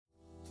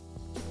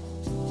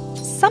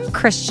Some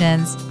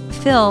Christians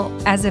feel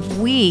as if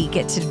we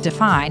get to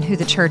define who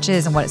the church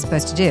is and what it's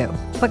supposed to do.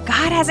 But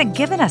God hasn't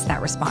given us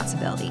that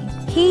responsibility.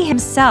 He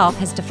himself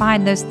has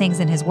defined those things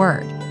in his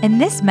word. In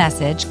this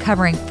message,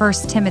 covering 1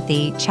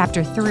 Timothy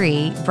chapter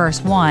 3,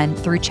 verse 1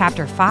 through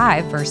chapter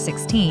 5, verse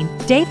 16,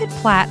 David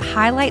Platt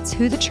highlights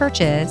who the church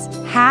is,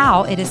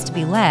 how it is to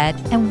be led,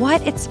 and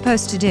what it's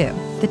supposed to do.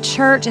 The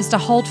church is to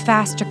hold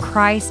fast to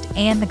Christ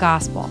and the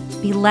gospel,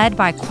 be led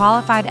by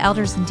qualified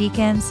elders and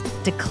deacons,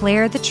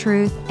 declare the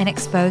truth, and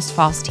expose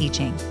false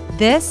teaching.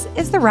 This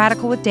is the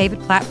Radical with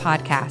David Platt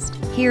podcast.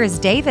 Here is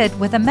David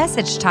with a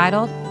message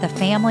titled, The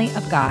Family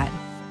of God.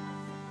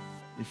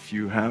 If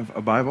you have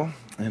a Bible,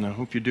 and I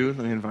hope you do, let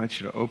me invite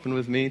you to open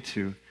with me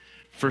to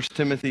 1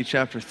 Timothy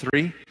chapter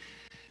 3.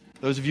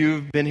 Those of you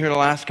who've been here the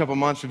last couple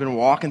months, we've been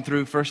walking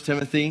through 1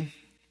 Timothy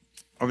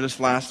over this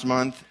last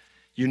month.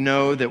 You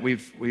know that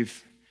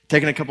we've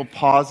taken a couple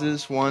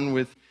pauses, one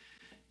with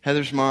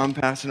Heather's mom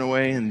passing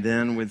away, and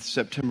then with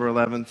September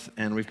 11th,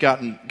 and we've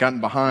gotten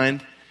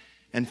behind.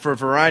 And for a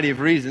variety of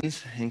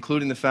reasons,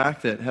 including the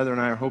fact that Heather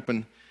and I are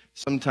hoping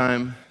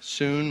sometime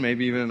soon,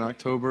 maybe even in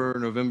October or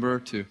November,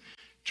 to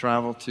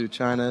travel to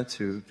China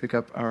to pick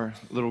up our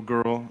little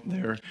girl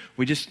there.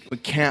 We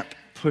can't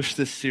push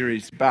this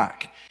series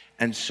back.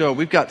 And so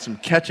we've got some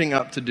catching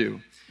up to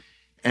do.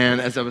 And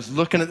as I was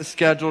looking at the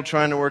schedule,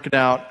 trying to work it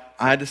out,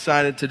 I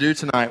decided to do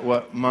tonight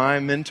what my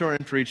mentor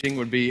in preaching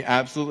would be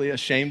absolutely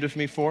ashamed of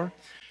me for,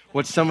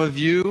 what some of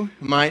you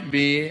might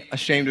be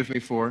ashamed of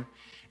me for,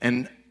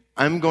 and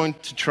I'm going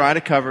to try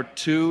to cover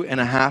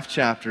 2.5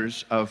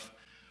 chapters of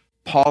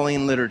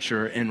Pauline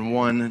literature in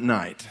one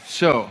night.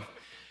 So,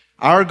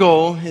 our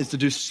goal is to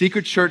do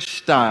Secret Church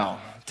style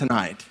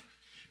tonight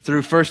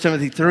through 1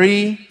 Timothy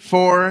 3,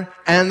 4,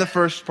 and the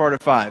first part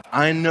of 5.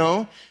 I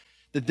know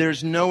that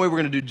there's no way we're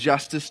going to do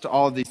justice to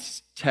all of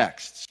these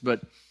texts,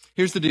 but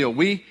here's the deal.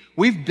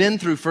 We've been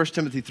through 1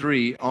 Timothy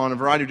 3 on a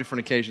variety of different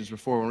occasions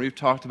before when we've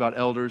talked about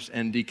elders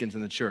and deacons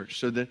in the church.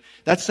 So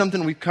that's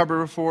something we've covered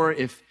before.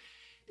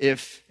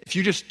 If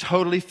you just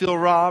totally feel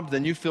robbed,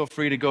 then you feel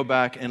free to go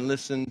back and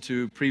listen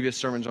to previous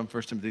sermons on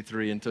 1 Timothy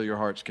 3 until your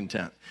heart's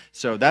content.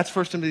 So that's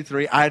 1 Timothy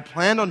 3. I had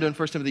planned on doing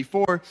 1 Timothy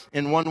 4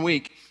 in 1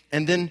 week.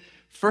 And then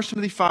 1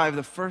 Timothy 5,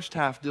 the first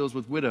half deals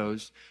with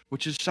widows,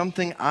 which is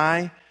something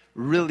I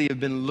really have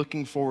been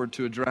looking forward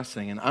to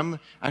addressing. And I'm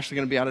actually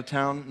going to be out of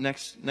town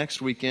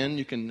next weekend.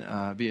 You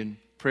can be in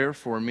prayer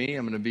for me.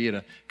 I'm going to be at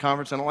a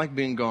conference. I don't like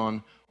being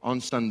gone on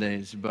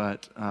Sundays,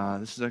 but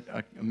this is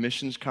a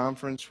missions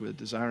conference with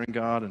Desiring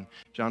God and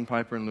John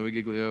Piper and Louis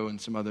Giglio and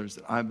some others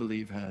that I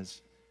believe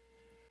has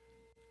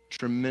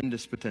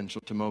tremendous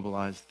potential to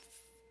mobilize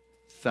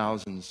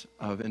thousands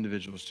of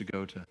individuals to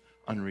go to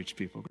unreached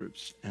people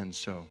groups. And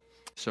so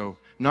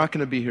not going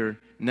to be here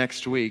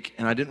next week,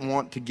 and I didn't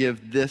want to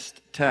give this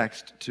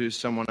text to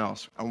someone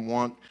else. I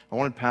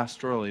wanted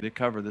pastorally to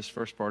cover this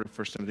first part of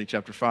 1 Timothy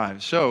chapter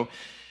 5. So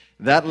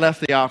that left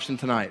the option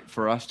tonight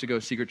for us to go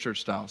Secret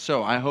Church style.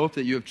 So I hope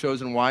that you have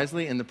chosen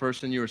wisely in the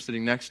person you are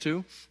sitting next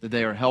to, that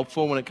they are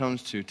helpful when it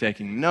comes to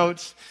taking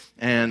notes,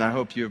 and I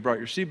hope you have brought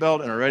your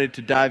seatbelt and are ready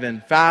to dive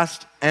in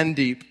fast and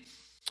deep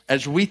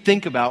as we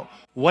think about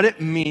what it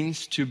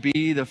means to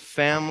be the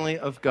family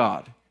of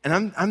God.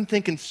 And I'm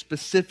thinking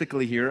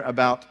specifically here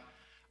about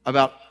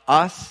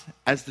us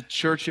as the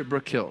church at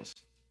Brook Hills.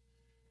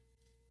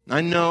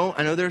 I know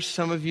there's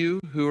some of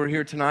you who are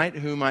here tonight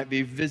who might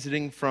be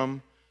visiting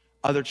from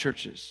other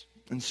churches.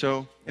 And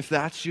so if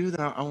that's you,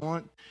 then I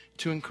want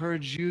to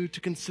encourage you to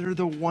consider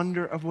the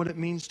wonder of what it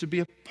means to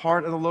be a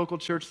part of the local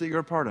church that you're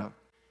a part of.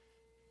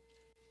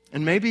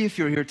 And maybe if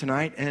you're here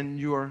tonight and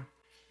you are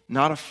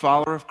not a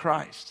follower of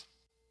Christ,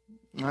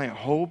 my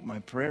hope, my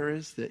prayer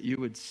is that you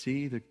would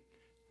see the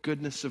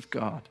goodness of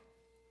God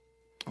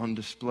on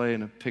display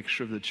in a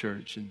picture of the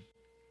church. And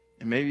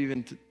maybe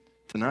even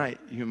tonight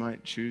you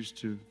might choose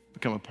to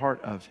become a part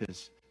of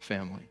his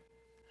family.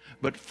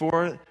 But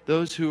for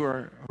those who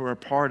are a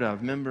part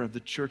of, member of the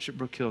church at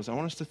Brook Hills, I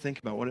want us to think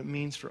about what it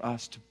means for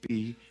us to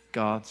be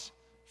God's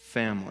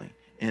family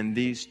in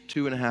these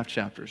 2.5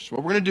 chapters. So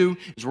what we're going to do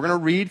is we're going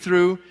to read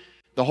through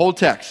the whole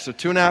text. So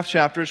 2.5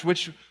 chapters,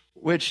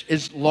 which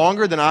is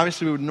longer than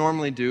obviously we would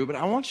normally do. But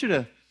I want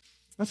you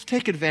let's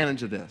take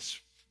advantage of this.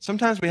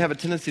 Sometimes we have a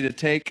tendency to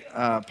take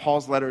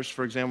Paul's letters,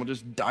 for example,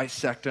 just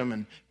dissect them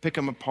and pick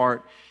them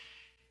apart.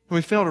 And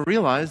we fail to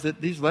realize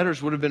that these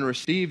letters would have been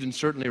received and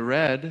certainly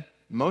read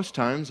most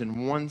times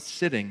in one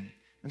sitting.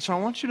 And so I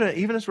want you to,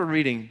 even as we're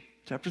reading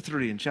chapter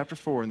 3 and chapter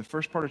 4 and the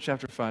first part of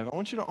chapter 5, I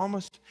want you to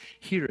almost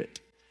hear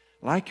it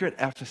like you're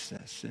at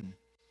Ephesus and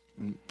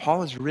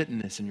Paul has written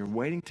this and you're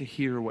waiting to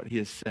hear what he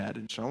has said.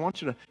 And so I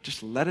want you to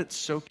just let it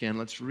soak in.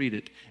 Let's read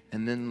it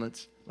and then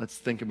let's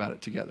think about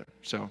it together.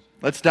 So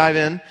let's dive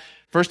in.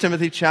 1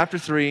 Timothy chapter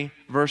 3,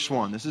 verse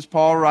 1. This is what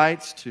Paul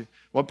writes to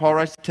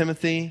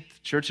Timothy, the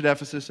church at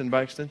Ephesus, and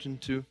by extension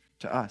to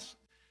us.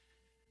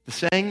 The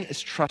saying is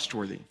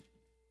trustworthy.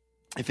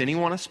 If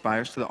anyone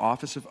aspires to the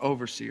office of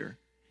overseer,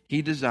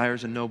 he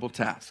desires a noble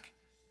task.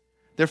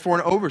 Therefore,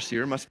 an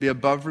overseer must be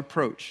above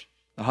reproach,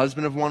 the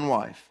husband of one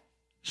wife,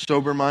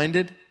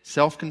 sober-minded,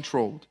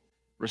 self-controlled,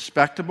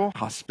 respectable,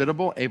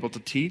 hospitable, able to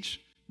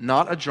teach,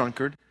 not a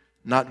drunkard,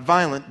 not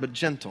violent but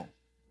gentle,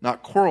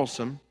 not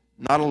quarrelsome,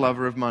 not a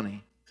lover of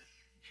money.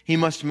 He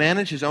must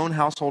manage his own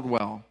household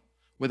well,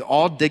 with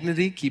all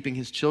dignity, keeping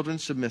his children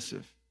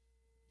submissive.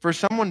 For if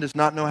someone does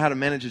not know how to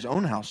manage his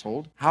own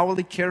household, how will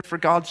he care for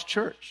God's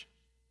church?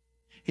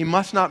 He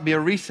must not be a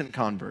recent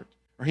convert,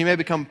 or he may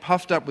become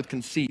puffed up with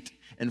conceit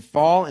and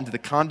fall into the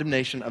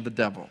condemnation of the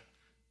devil.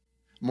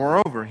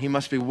 Moreover, he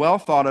must be well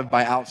thought of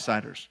by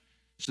outsiders,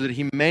 so that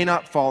he may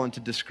not fall into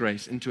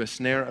disgrace, into a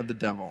snare of the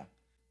devil.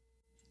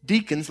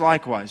 Deacons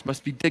likewise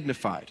must be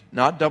dignified,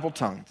 not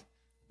double-tongued,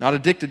 not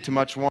addicted to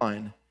much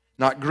wine,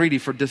 not greedy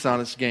for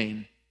dishonest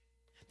gain.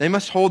 They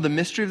must hold the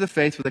mystery of the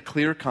faith with a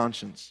clear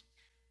conscience.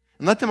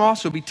 And let them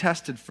also be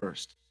tested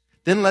first.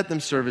 Then let them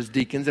serve as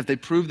deacons if they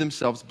prove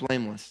themselves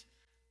blameless.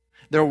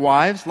 Their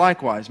wives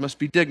likewise must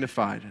be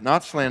dignified,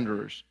 not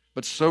slanderers,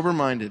 but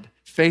sober-minded,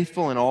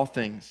 faithful in all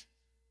things.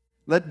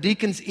 Let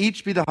deacons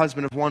each be the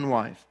husband of one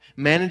wife,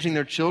 managing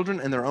their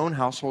children and their own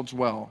households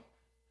well.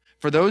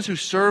 For those who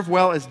serve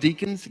well as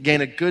deacons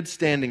gain a good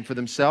standing for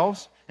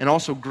themselves and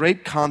also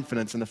great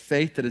confidence in the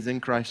faith that is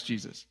in Christ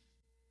Jesus.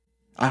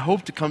 I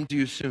hope to come to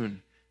you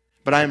soon,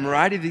 but I am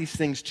writing these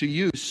things to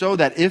you so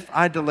that if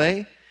I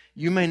delay,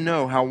 you may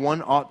know how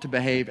one ought to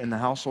behave in the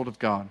household of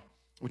God,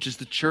 which is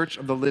the church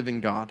of the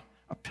living God,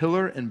 a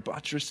pillar and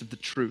buttress of the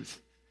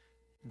truth.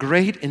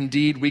 Great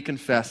indeed, we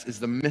confess, is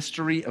the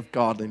mystery of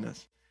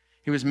godliness.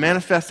 He was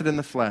manifested in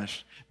the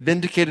flesh,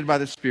 vindicated by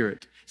the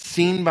Spirit,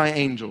 seen by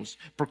angels,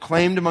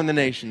 proclaimed among the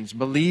nations,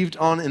 believed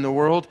on in the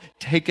world,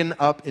 taken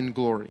up in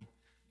glory.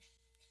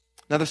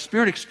 Now the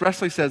Spirit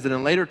expressly says that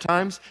in later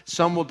times,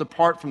 some will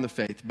depart from the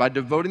faith by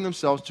devoting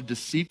themselves to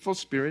deceitful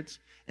spirits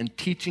and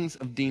teachings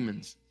of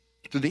demons,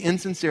 through the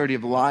insincerity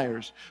of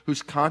liars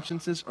whose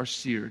consciences are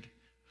seared,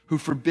 who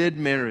forbid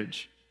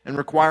marriage and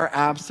require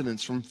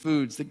abstinence from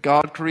foods that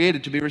God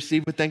created to be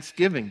received with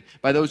thanksgiving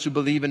by those who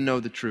believe and know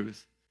the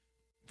truth.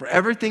 For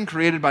everything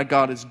created by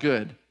God is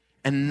good,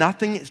 and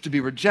nothing is to be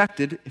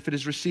rejected if it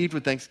is received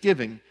with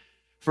thanksgiving,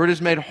 for it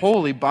is made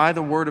holy by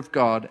the word of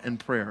God and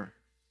prayer.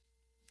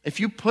 If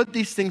you put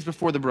these things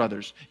before the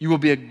brothers, you will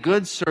be a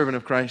good servant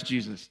of Christ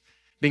Jesus,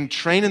 being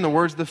trained in the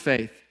words of the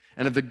faith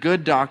and of the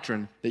good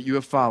doctrine that you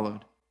have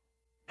followed.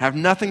 Have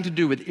nothing to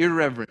do with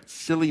irreverent,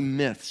 silly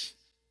myths.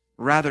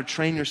 Rather,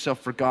 train yourself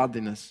for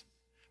godliness.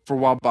 For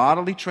while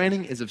bodily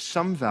training is of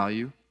some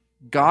value,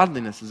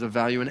 godliness is of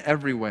value in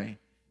every way,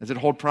 as it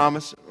holds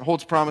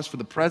promise for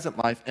the present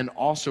life and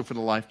also for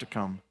the life to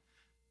come.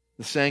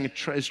 The saying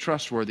is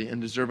trustworthy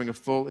and deserving of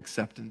full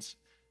acceptance.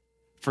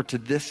 For to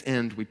this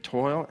end we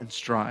toil and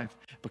strive,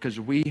 because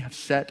we have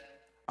set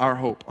our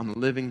hope on the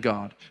living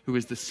God, who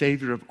is the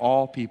Savior of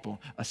all people,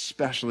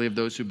 especially of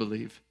those who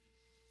believe.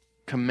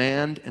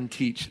 Command and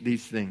teach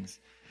these things.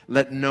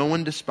 Let no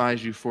one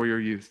despise you for your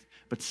youth,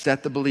 but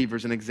set the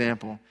believers an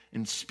example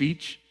in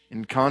speech,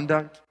 in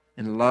conduct,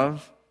 in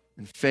love,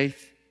 in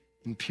faith,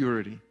 in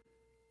purity.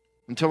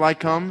 Until I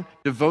come,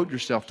 devote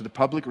yourself to the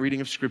public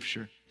reading of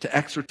Scripture, to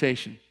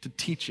exhortation, to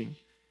teaching.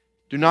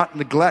 Do not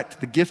neglect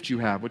the gift you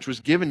have, which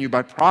was given you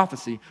by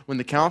prophecy when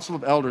the council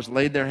of elders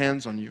laid their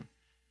hands on you.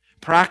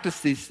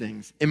 Practice these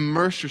things.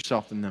 Immerse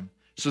yourself in them,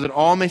 so that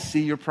all may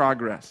see your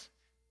progress.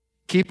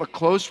 Keep a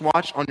close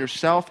watch on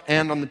yourself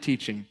and on the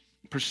teaching.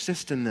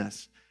 Persist in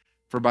this,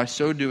 for by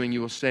so doing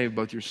you will save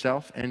both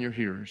yourself and your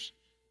hearers.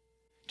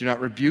 Do not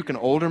rebuke an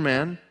older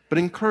man, but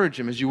encourage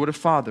him as you would a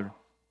father.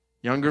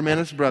 Younger men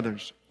as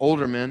brothers,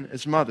 older men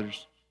as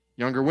mothers,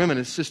 younger women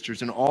as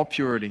sisters in all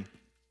purity.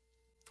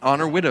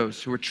 Honor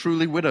widows who are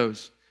truly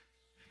widows.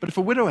 But if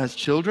a widow has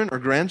children or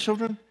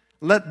grandchildren,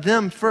 let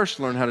them first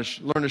learn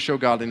to show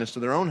godliness to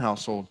their own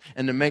household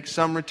and to make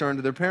some return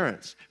to their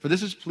parents. For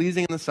this is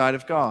pleasing in the sight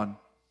of God.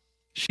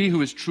 She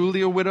who is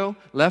truly a widow,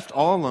 left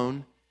all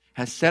alone,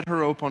 has set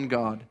her hope on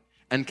God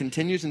and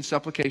continues in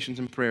supplications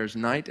and prayers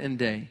night and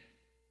day.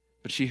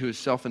 But she who is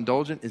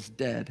self-indulgent is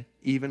dead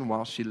even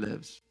while she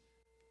lives.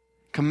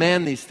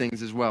 Command these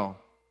things as well,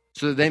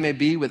 so that they may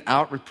be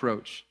without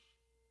reproach.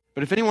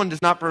 But if anyone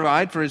does not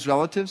provide for his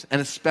relatives,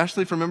 and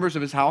especially for members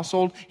of his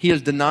household, he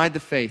has denied the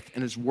faith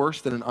and is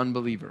worse than an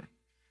unbeliever.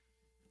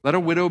 Let a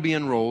widow be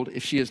enrolled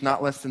if she is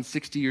not less than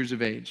 60 years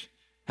of age,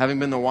 having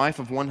been the wife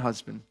of one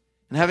husband,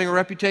 and having a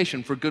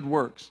reputation for good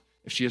works,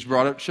 if she has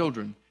brought up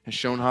children, has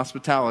shown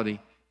hospitality,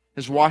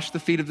 has washed the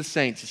feet of the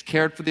saints, has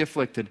cared for the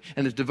afflicted,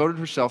 and has devoted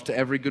herself to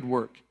every good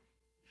work.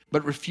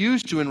 But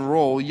refuse to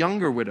enroll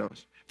younger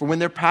widows, for when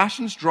their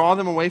passions draw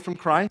them away from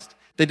Christ,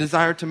 they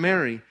desire to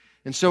marry,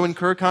 and so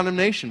incur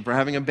condemnation for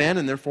having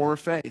abandoned their former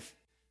faith.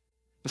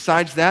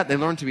 Besides that, they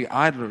learn to be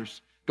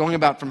idlers, going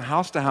about from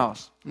house to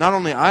house, not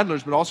only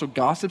idlers, but also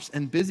gossips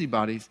and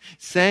busybodies,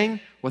 saying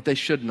what they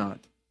should not.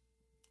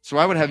 So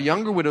I would have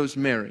younger widows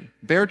marry,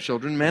 bear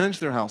children, manage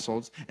their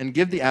households, and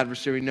give the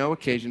adversary no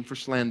occasion for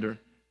slander.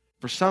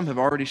 For some have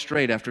already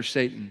strayed after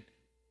Satan.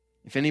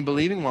 If any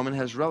believing woman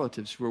has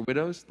relatives who are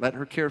widows, let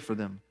her care for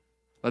them.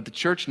 Let the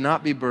church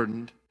not be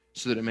burdened,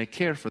 so that it may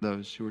care for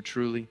those who are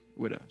truly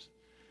widows.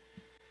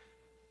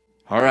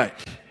 All right,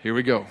 here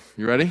we go.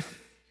 You ready?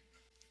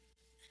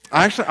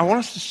 I want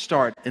us to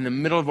start in the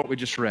middle of what we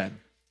just read.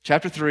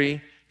 Chapter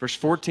 3, verse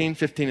 14,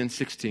 15, and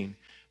 16.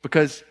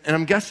 Because, and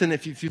I'm guessing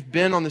if you've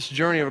been on this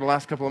journey over the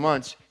last couple of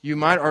months, you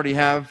might already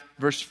have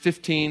verse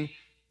 15,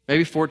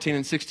 maybe 14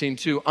 and 16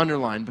 too,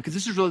 underlined. Because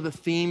this is really the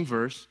theme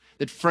verse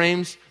that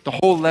frames the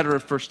whole letter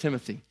of 1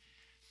 Timothy.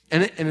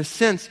 And in a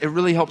sense, it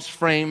really helps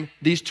frame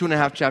these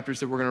 2.5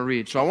 chapters that we're going to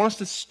read. So I want us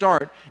to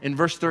start in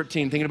verse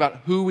 13, thinking about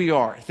who we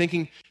are,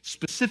 thinking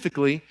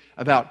specifically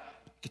about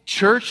the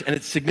church and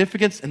its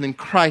significance, and then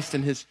Christ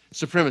and his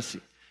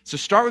supremacy. So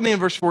start with me in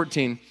verse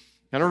 14.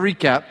 Kind of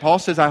recap. Paul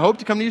says, I hope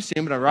to come to you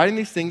soon, but I'm writing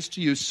these things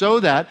to you so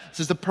that,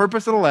 this is the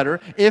purpose of the letter,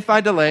 if I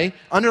delay,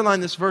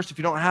 underline this verse if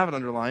you don't have it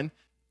underlined,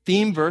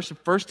 theme verse of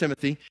 1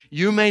 Timothy,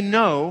 you may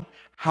know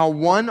how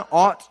one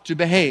ought to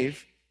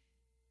behave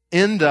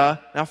in the,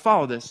 now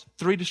follow this,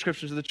 3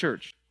 descriptions of the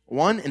church.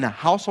 1, in the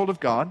household of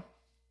God.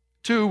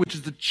 2, which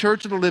is the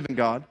church of the living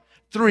God.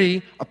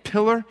 3, a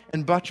pillar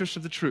and buttress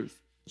of the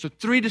truth. So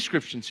 3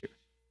 descriptions here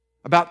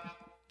about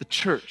the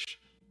church.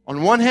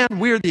 On one hand,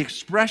 we are the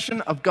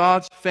expression of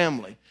God's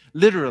family.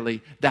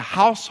 Literally, the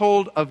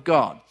household of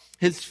God.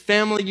 His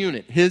family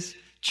unit, his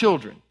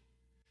children.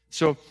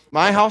 So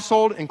my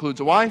household includes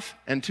a wife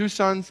and 2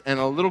 sons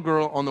and a little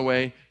girl on the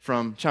way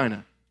from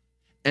China.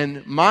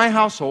 And my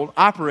household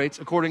operates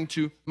according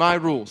to my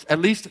rules. At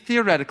least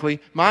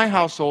theoretically, my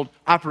household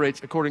operates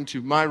according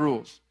to my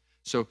rules.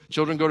 So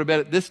children go to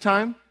bed at this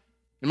time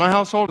in my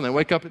household, and they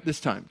wake up at this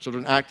time.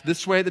 Children act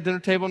this way at the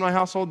dinner table in my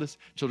household.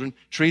 Children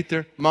treat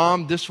their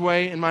mom this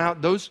way in my house.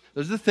 Those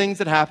are the things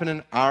that happen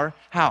in our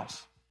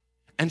house.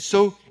 And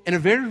so, in a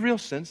very real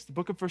sense, the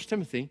book of 1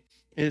 Timothy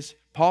is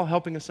Paul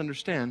helping us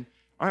understand,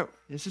 all right,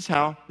 this is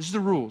the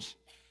rules.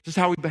 This is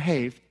how we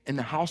behave in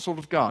the household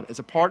of God, as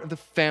a part of the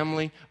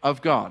family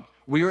of God.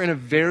 We are in a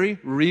very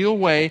real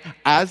way,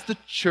 as the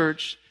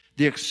church,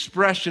 the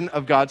expression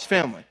of God's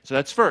family. So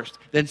that's first.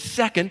 Then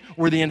second,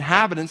 we're the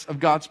inhabitants of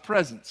God's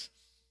presence.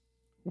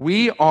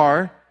 We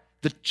are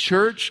the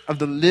church of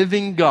the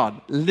living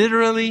God,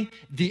 literally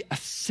the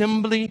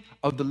assembly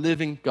of the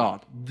living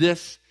God.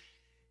 This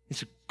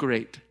is a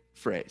great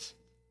phrase.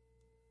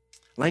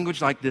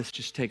 Language like this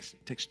just takes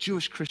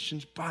Jewish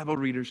Christians, Bible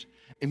readers,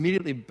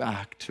 immediately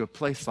back to a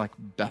place like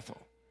Bethel,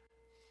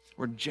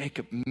 where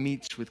Jacob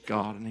meets with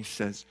God and he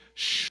says,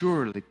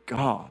 surely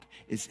God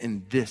is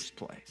in this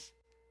place.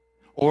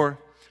 Or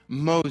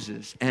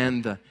Moses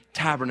and the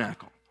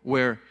tabernacle,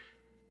 where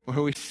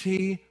we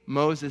see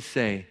Moses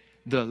say,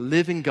 the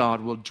living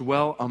God will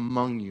dwell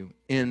among you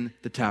in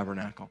the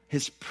tabernacle.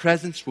 His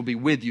presence will be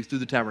with you through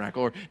the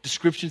tabernacle. Or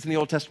descriptions in the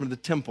Old Testament of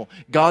the temple,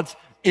 God's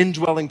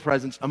indwelling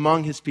presence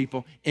among his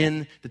people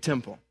in the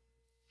temple.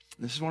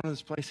 This is one of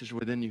those places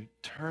where then you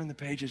turn the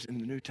pages in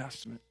the New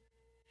Testament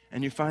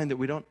and you find that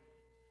we don't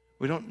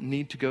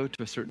need to go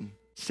to a certain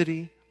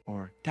city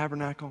or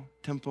tabernacle,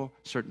 temple,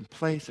 certain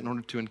place in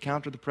order to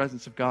encounter the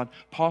presence of God.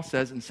 Paul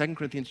says in 2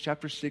 Corinthians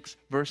chapter 6,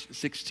 verse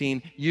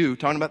 16, you,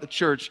 talking about the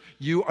church,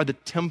 you are the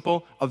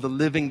temple of the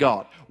living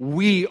God.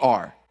 We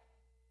are,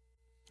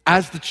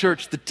 as the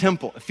church, the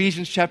temple.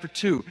 Ephesians chapter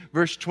 2,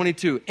 verse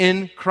 22,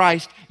 in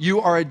Christ,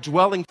 you are a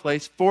dwelling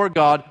place for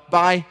God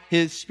by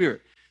his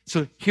Spirit.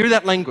 So hear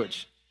that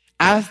language.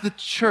 As the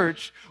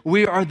church,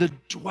 we are the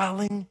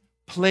dwelling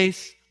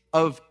place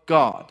of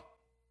God.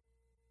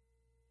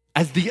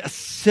 As the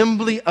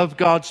assembly of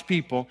God's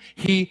people,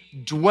 he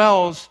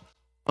dwells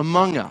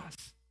among us.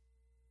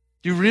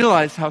 Do you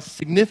realize how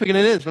significant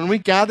it is when we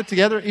gather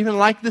together, even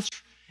like this,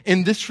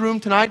 in this room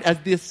tonight, as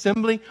the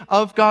assembly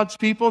of God's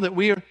people, that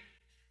we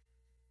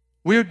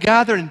are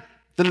gathering.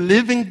 The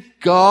living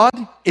God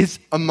is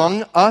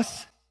among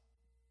us.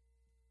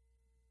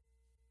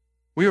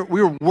 We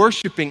are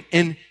worshiping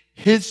in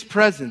his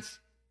presence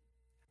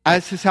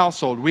as his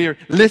household. We are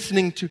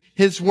listening to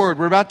his word.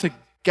 We're about to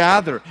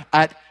gather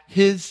at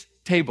his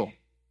table.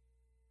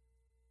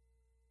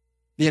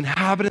 The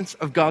inhabitants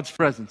of God's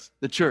presence,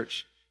 the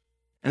church.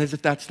 And as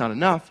if that's not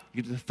enough,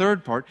 you get to the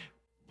third part.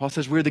 Paul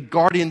says we're the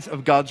guardians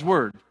of God's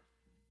word.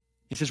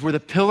 He says we're the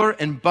pillar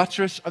and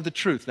buttress of the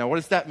truth. Now, what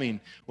does that mean?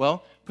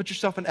 Well, put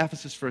yourself in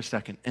Ephesus for a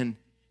second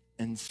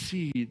and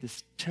see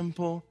this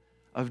temple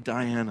of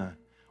Diana,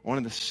 one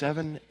of the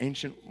 7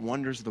 ancient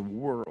wonders of the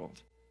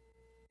world.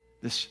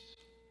 This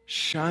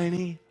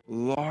shiny,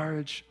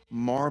 large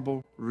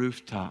marble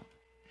rooftop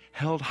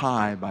held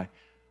high by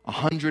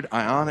 100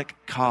 ionic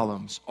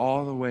columns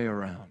all the way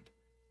around.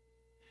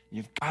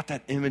 You've got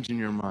that image in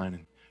your mind.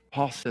 And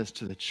Paul says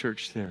to the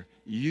church there,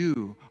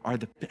 you are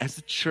as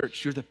the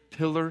church, you're the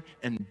pillar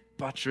and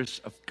buttress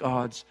of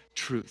God's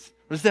truth.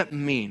 What does that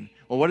mean?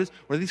 Well, what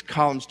do these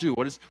columns do?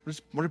 What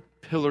do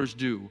pillars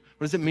do?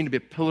 What does it mean to be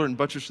a pillar and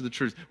buttress of the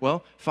truth?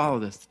 Well, follow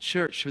this. The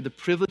church has the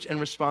privilege and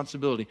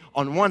responsibility,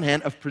 on one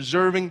hand, of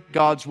preserving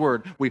God's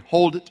word. We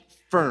hold it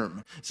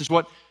firm. This is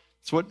what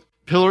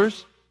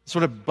pillars, this is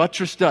what a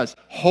buttress does.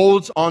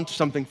 Holds on to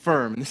something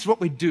firm. And this is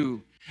what we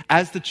do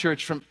As the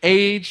church, from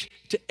age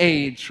to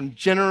age, from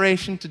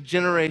generation to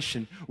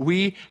generation,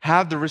 we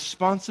have the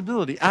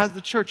responsibility as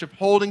the church of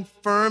holding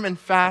firm and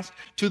fast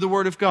to the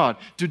Word of God,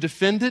 to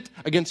defend it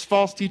against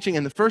false teaching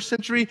in the first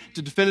century,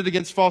 to defend it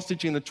against false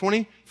teaching in the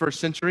 21st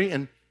century,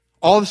 and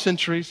all the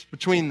centuries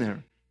between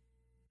there.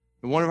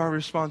 And one of our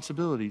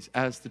responsibilities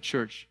as the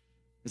church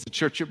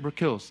at Brook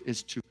Hills,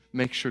 is to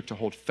make sure to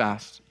hold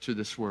fast to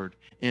this Word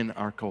in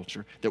our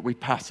culture, that we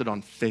pass it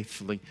on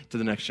faithfully to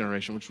the next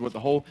generation, which is what the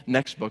whole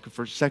next book of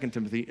 1st, 2nd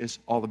Timothy is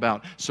all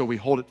about. So we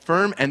hold it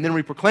firm, and then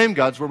we proclaim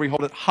God's Word. We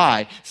hold it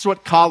high. This is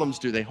what columns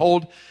do. They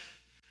hold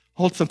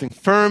something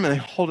firm, and they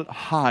hold it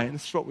high, and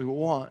this is what we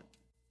want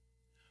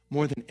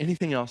more than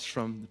anything else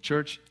from the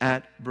church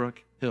at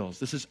Brook Hills.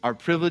 This is our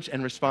privilege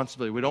and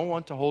responsibility. We don't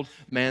want to hold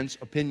man's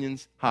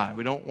opinions high.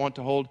 We don't want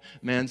to hold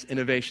man's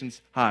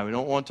innovations high. We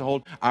don't want to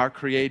hold our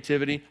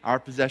creativity, our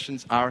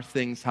possessions, our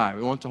things high.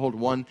 We want to hold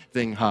one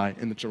thing high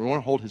in the church. We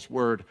want to hold His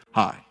Word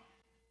high.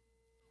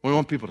 We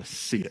want people to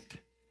see it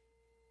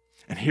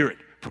and hear it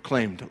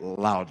proclaimed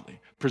loudly,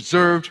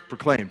 preserved,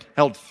 proclaimed,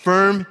 held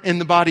firm in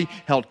the body,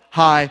 held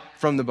high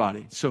from the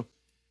body. So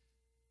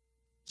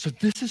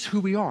this is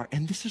who we are,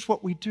 and this is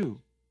what we do.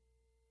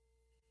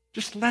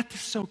 Just let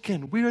this soak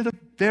in. We are the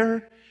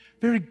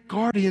very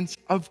guardians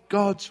of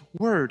God's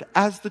Word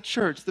as the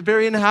church, the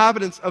very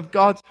inhabitants of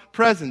God's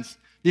presence,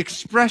 the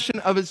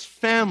expression of His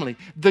family,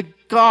 the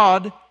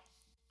God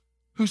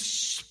who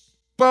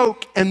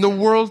spoke and the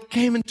world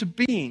came into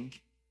being,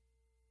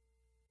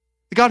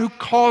 the God who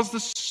calls the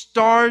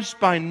stars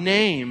by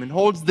name and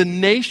holds the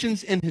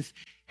nations in His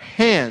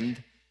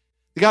hand,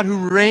 the God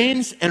who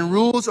reigns and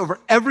rules over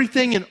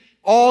everything in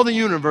all the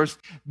universe.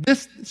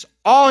 This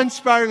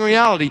awe-inspiring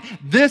reality,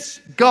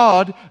 this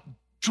God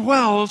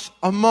dwells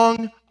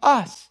among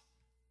us.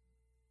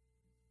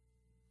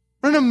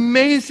 What an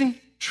amazing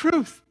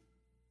truth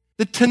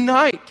that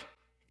tonight,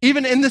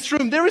 even in this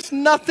room, there is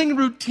nothing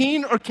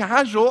routine or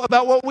casual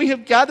about what we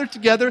have gathered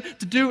together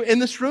to do in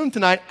this room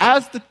tonight.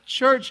 As the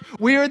church,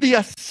 we are the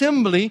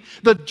assembly,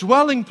 the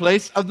dwelling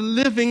place of the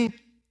living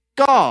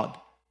God.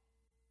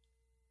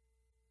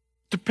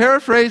 To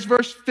paraphrase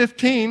verse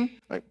 15,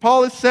 like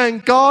Paul is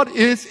saying, God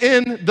is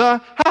in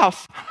the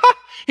house.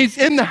 He's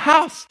in the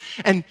house.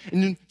 And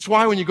it's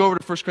why when you go over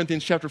to 1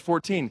 Corinthians chapter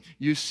 14,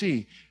 you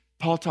see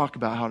Paul talk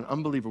about how an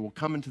unbeliever will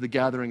come into the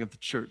gathering of the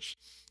church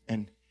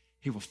and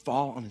he will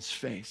fall on his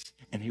face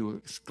and he will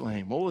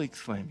exclaim. What will he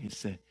exclaim? He'll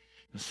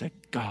say,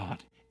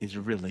 God is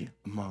really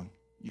among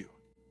you.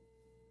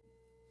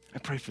 I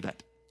pray for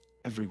that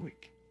every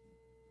week.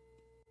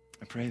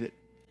 I pray that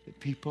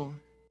people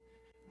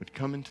would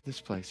come into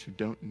this place who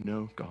don't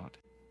know God,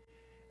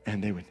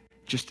 and they would,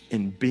 just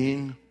in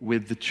being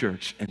with the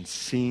church and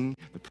seeing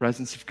the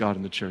presence of God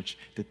in the church,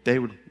 that they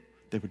would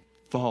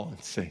fall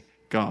and say,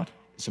 God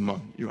is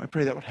among you. I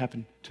pray that would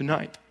happen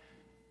tonight,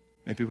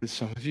 maybe with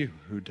some of you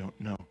who don't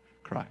know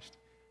Christ.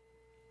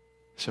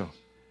 So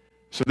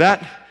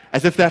that,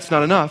 as if that's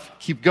not enough,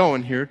 keep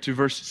going here to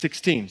verse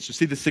 16. So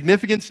see the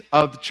significance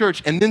of the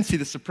church, and then see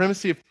the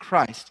supremacy of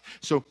Christ.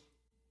 So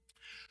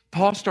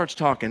Paul starts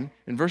talking,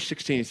 in verse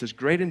 16, he says,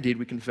 great indeed,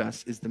 we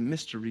confess, is the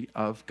mystery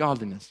of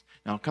godliness.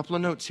 Now, a couple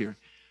of notes here.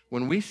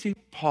 When we see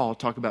Paul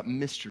talk about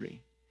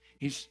mystery,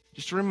 he's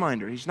just a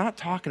reminder, he's not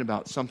talking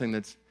about something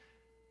that's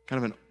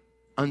kind of an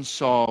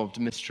unsolved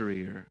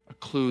mystery or a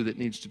clue that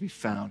needs to be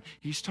found.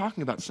 He's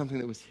talking about something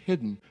that was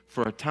hidden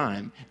for a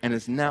time and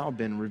has now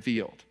been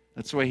revealed.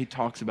 That's the way he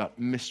talks about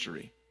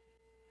mystery.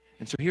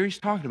 And so here he's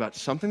talking about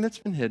something that's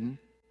been hidden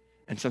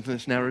and something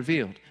that's now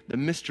revealed, the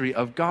mystery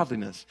of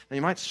godliness. Now,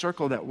 you might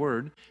circle that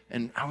word,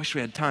 and I wish we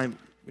had time.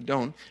 We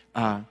don't.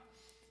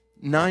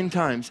 9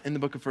 times in the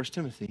book of 1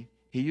 Timothy,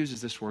 he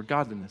uses this word,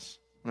 godliness.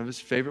 One of his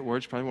favorite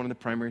words, probably one of the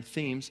primary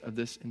themes of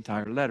this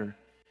entire letter.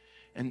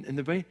 And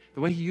the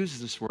way he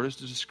uses this word is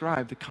to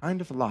describe the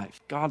kind of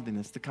life,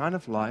 godliness, the kind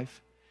of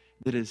life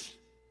that is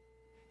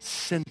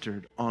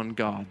centered on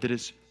God, that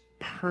is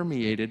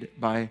permeated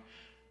by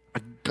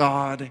a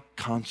God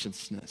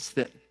consciousness,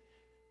 that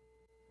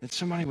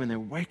somebody, when they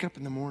wake up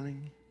in the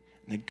morning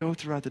and they go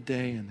throughout the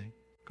day and they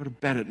go to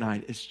bed at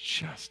night, is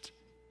just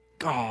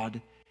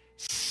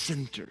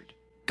God-centered,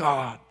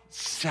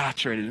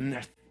 God-saturated in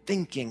their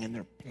thinking and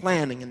their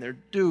planning and their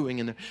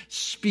doing and their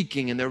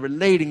speaking and their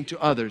relating to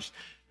others.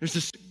 There's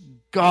this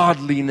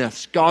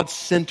godliness,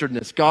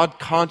 God-centeredness,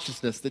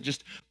 God-consciousness that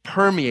just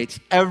permeates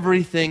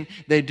everything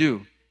they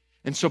do.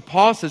 And so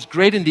Paul says,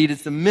 great indeed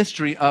is the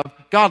mystery of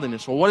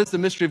godliness. Well, what is the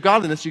mystery of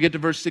godliness? You get to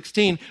verse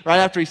 16. Right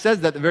after he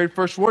says that, the very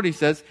first word he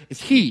says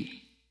is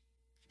He.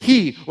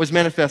 He was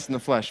manifest in the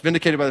flesh,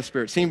 vindicated by the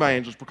Spirit, seen by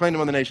angels, proclaimed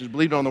among the nations,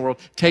 believed on the world,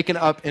 taken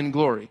up in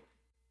glory.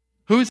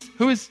 Who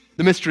is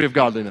the mystery of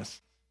godliness?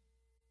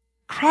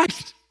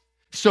 Christ.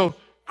 So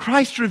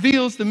Christ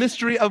reveals the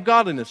mystery of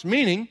godliness,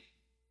 meaning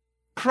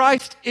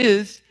Christ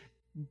is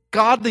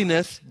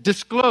godliness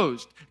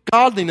disclosed,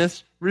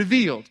 godliness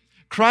revealed.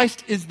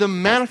 Christ is the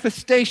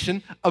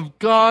manifestation of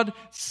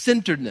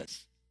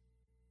God-centeredness.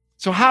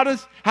 So how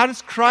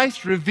does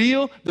Christ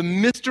reveal the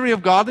mystery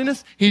of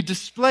godliness? He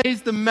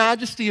displays the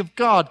majesty of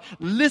God.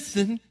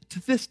 Listen to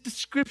this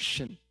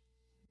description.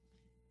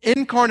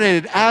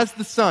 Incarnated as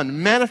the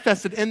Son,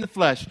 manifested in the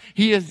flesh.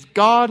 He is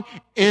God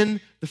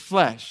in the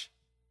flesh.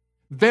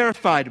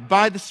 Verified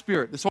by the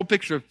Spirit. This whole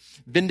picture of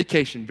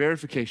vindication,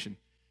 verification,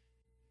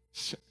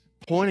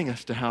 pointing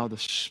us to how the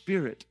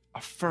Spirit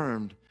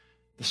affirmed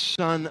the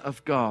Son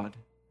of God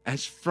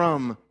as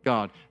from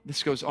God.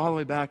 This goes all the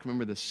way back.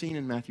 Remember the scene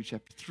in Matthew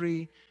chapter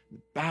 3, the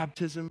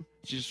baptism.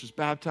 Jesus was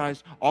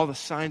baptized, all the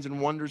signs and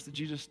wonders that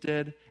Jesus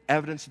did,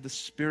 evidence of the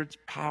Spirit's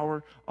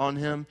power on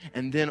him,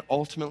 and then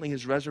ultimately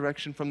his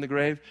resurrection from the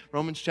grave.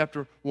 Romans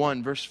chapter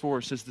 1, verse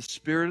 4 says, the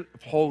Spirit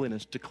of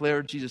holiness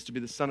declared Jesus to be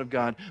the Son of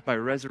God by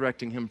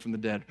resurrecting him from the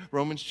dead.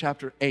 Romans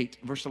chapter 8,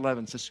 verse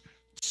 11 says,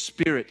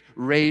 Spirit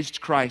raised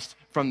Christ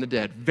from the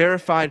dead,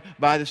 verified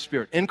by the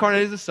Spirit.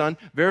 Incarnated as the Son,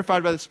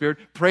 verified by the Spirit,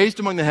 praised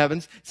among the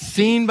heavens,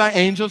 seen by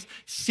angels,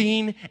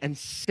 seen and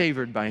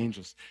savored by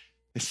angels.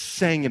 They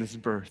sang at his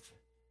birth.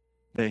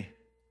 They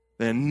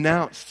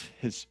announced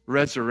his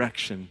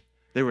resurrection.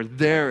 They were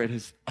there at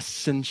his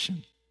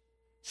ascension.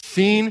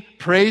 Seen,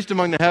 praised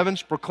among the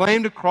heavens,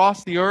 proclaimed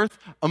across the earth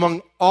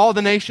among all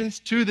the nations.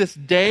 To this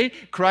day,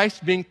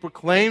 Christ being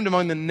proclaimed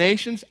among the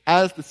nations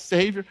as the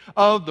Savior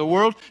of the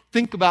world.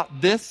 Think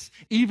about this.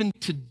 Even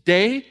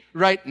today,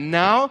 right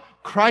now,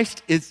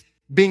 Christ is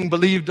being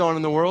believed on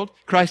in the world.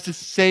 Christ is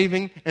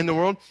saving in the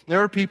world.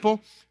 There are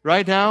people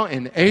right now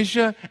in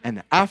Asia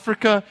and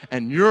Africa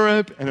and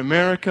Europe and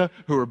America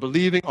who are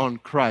believing on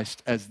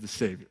Christ as the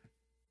Savior.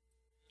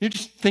 You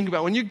just think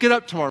about when you get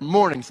up tomorrow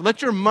morning, so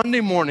let your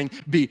Monday morning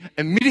be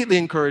immediately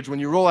encouraged when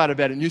you roll out of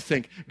bed and you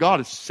think, God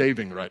is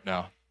saving right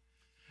now.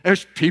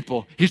 There's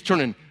people, he's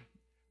turning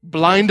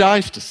blind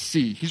eyes to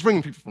see. He's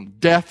bringing people from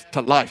death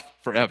to life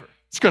forever.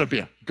 It's going to be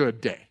a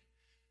good day.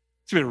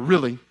 It's going to be a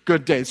really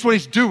good day. It's what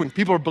he's doing.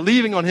 People are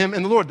believing on him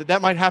and the Lord.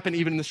 That might happen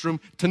even in this room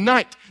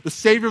tonight. The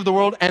Savior of the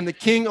world and the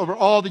King over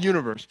all the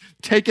universe,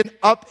 taken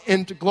up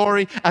into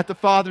glory at the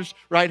Father's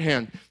right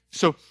hand.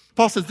 So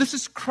Paul says, this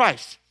is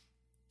Christ.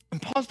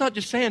 And Paul's not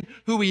just saying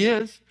who he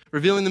is,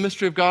 revealing the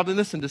mystery of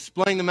godliness and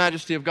displaying the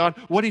majesty of God.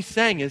 What he's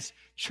saying is,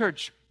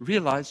 church,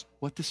 realize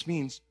what this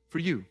means for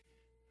you.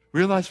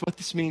 Realize what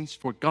this means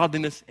for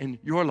godliness in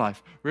your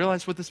life.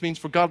 Realize what this means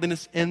for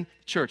godliness in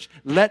church.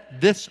 Let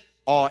this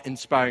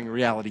awe-inspiring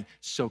reality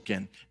soak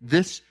in.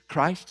 This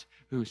Christ,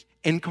 who's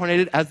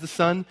incarnated as the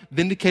Son,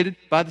 vindicated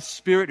by the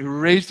Spirit, who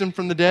raised him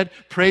from the dead,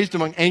 praised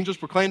among angels,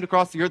 proclaimed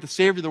across the earth, the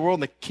Savior of the world,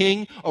 and the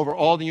King over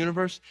all the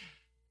universe.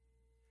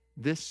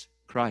 This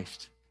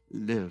Christ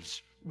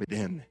lives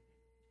within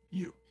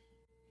you.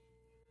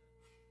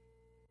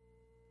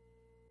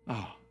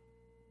 Oh.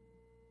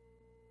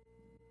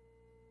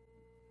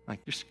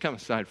 Like, just come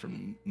aside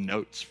from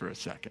notes for a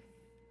second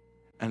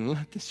and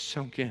let this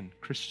soak in,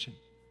 Christian.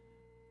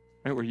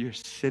 Right where you're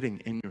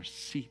sitting in your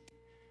seat.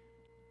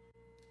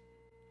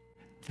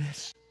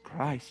 This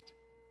Christ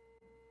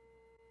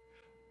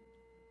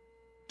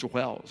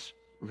dwells,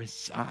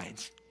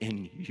 resides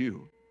in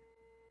you.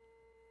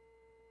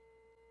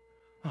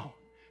 Oh,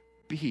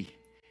 be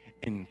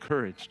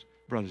encouraged,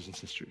 brothers and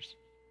sisters.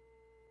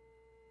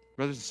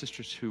 Brothers and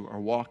sisters who are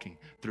walking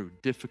through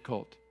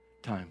difficult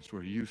times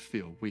where you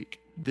feel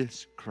weak.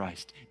 This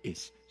Christ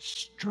is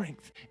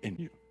strength in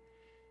you.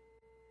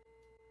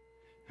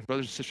 And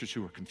brothers and sisters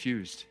who are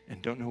confused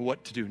and don't know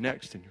what to do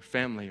next in your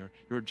family or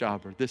your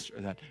job or this or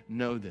that,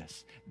 know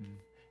this.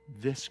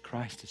 This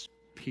Christ is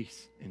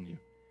peace in you.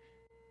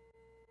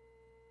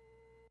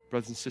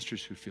 Brothers and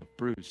sisters who feel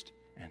bruised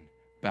and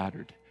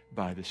battered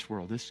by this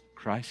world, this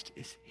Christ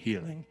is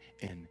healing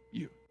in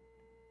you.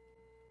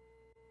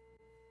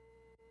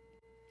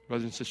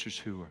 Brothers and sisters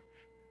who are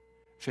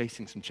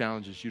facing some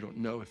challenges you don't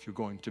know if you're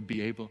going to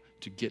be able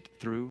to get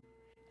through,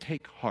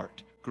 take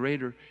heart.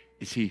 Greater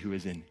is he who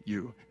is in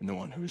you than the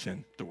one who is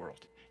in the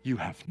world. You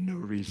have no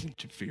reason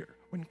to fear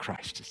when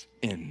Christ is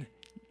in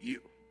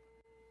you.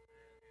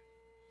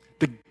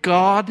 The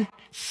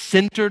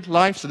God-centered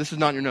life, so this is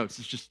not in your notes,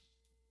 it's just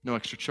no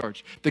extra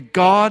charge. The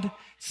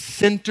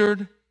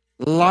God-centered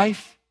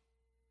life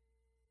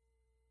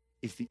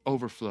is the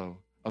overflow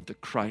of the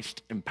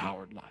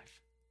Christ-empowered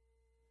life.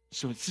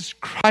 So it's this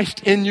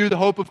Christ in you, the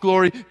hope of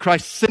glory.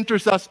 Christ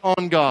centers us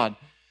on God.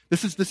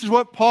 This is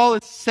what Paul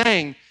is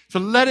saying. So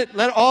let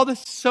all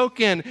this soak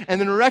in and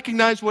then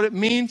recognize what it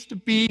means to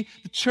be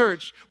the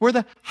church. We're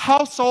the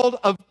household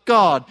of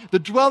God, the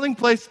dwelling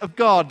place of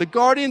God, the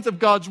guardians of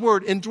God's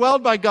word,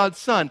 indwelled by God's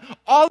Son.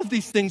 All of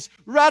these things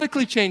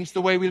radically change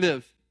the way we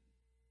live.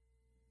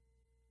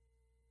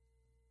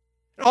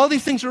 All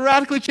these things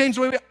radically change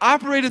the way we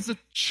operate as a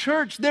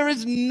church. There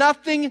is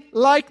nothing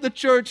like the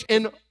church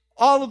in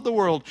all of the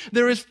world.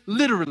 There is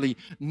literally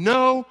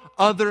no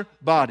other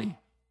body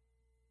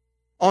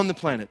on the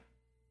planet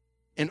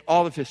in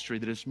all of history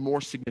that is more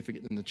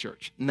significant than the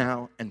church,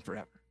 now and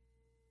forever.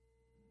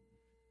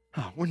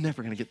 Oh, we're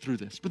never going to get through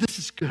this, but this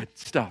is good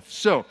stuff.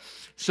 So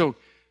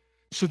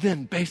So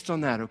then, based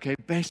on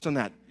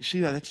that, you see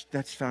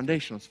that's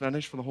foundational. It's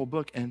foundational for the whole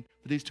book and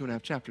for these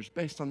 2.5 chapters.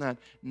 Based on that,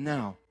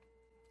 now,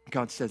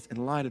 God says,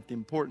 in light of the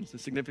importance, the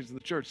significance of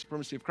the church, the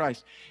supremacy of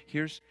Christ,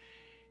 here's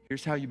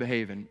how you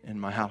behave in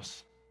my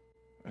house,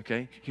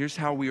 okay? Here's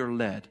how we are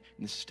led.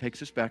 And this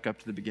takes us back up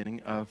to the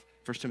beginning of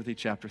 1 Timothy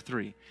chapter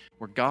 3,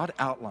 where God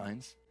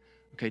outlines,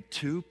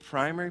 two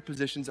primary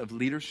positions of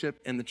leadership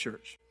in the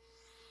church.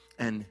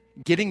 And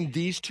getting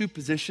these two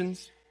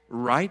positions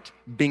right,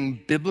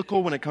 being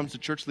biblical when it comes to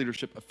church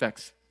leadership,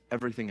 affects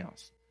everything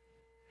else.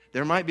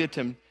 There might be a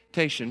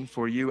temptation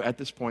for you at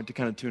this point to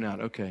kind of tune out.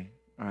 Okay,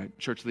 all right,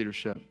 church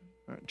leadership,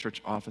 all right,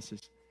 church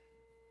offices.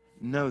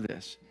 Know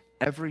this,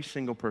 every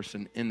single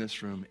person in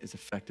this room is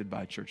affected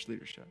by church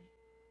leadership.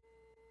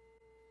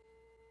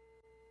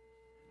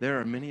 There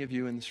are many of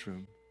you in this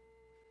room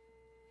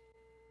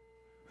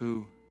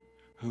who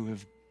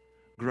have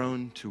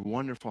grown to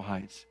wonderful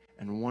heights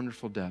and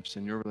wonderful depths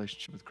in your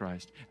relationship with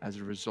Christ as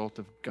a result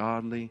of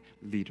godly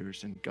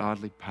leaders and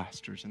godly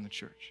pastors in the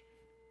church.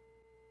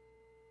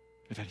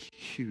 They've had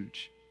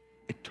huge,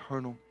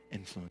 eternal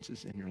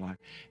influences in your life.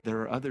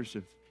 There are others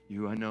of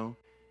you I know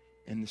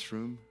in this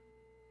room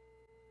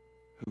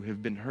who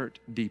have been hurt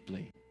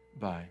deeply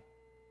by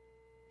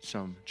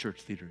some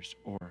church leaders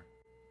or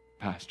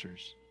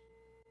pastors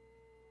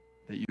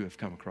that you have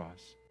come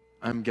across.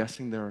 I'm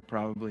guessing there are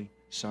probably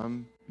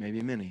some,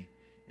 maybe many,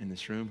 in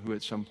this room who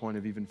at some point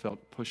have even felt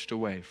pushed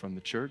away from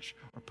the church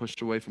or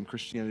pushed away from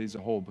Christianity as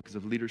a whole because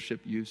of leadership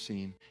you've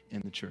seen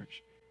in the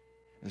church.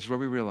 This is where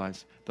we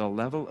realize the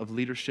level of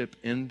leadership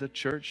in the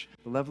church,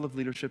 the level of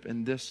leadership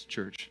in this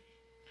church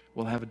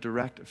will have a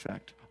direct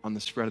effect on the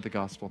spread of the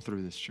gospel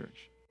through this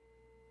church.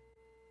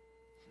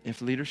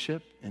 If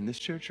leadership in this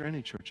church or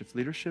any church, if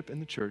leadership in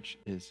the church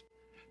is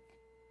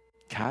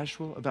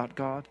casual about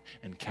God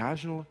and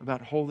casual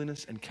about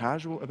holiness and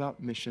casual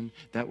about mission,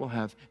 that will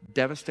have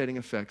devastating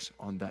effects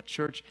on that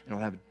church, and it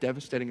will have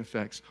devastating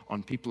effects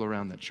on people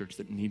around that church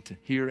that need to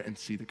hear and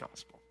see the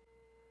gospel.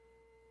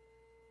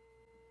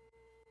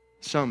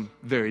 Some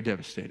very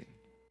devastating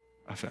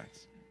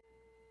effects.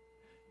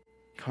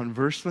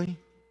 Conversely,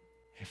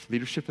 if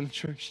leadership in the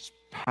church is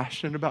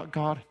passionate about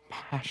God,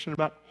 passionate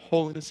about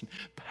holiness, and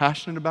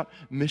passionate about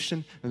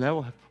mission, then that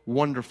will have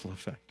wonderful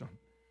effect on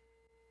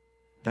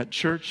that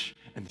church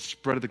and the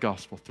spread of the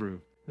gospel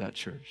through that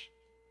church.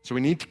 So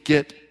we need to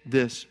get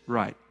this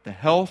right. The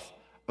health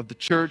of the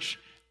church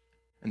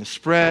and the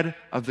spread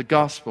of the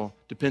gospel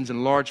depends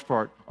in large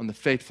part on the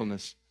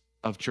faithfulness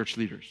of church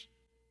leaders.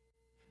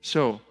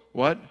 So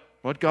what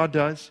God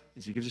does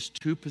is he gives us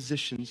two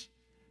positions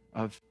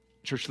of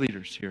church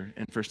leaders here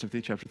in 1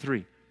 Timothy chapter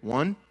 3.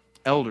 One,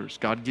 elders.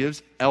 God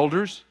gives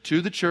elders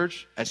to the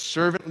church as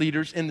servant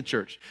leaders in the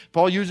church.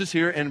 Paul uses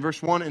here in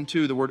verse 1 and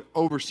 2 the word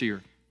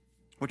overseer,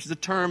 which is a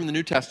term in the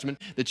New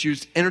Testament that's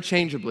used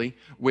interchangeably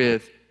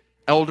with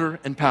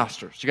elder and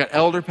pastor. So you got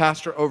elder,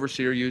 pastor,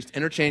 overseer used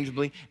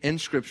interchangeably in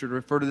Scripture to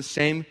refer to the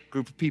same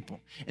group of people.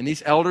 And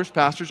these elders,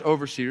 pastors,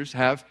 overseers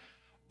have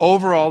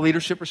overall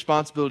leadership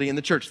responsibility in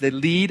the church. They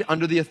lead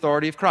under the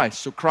authority of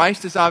Christ. So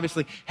Christ is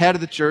obviously head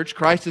of the church.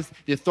 Christ is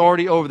the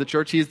authority over the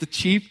church. He is the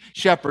chief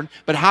shepherd.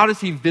 But how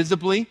does he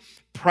visibly,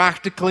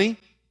 practically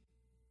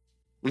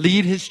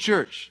lead his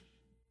church?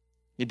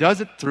 He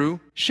does it through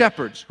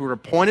shepherds who are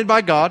appointed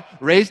by God,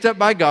 raised up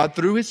by God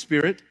through his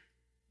Spirit.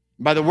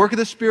 By the work of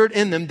the Spirit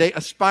in them, they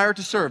aspire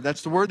to serve.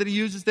 That's the word that he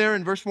uses there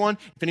in verse 1.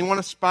 If anyone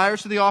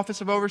aspires to the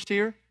office of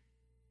overseer,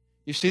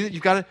 you see that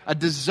you've got a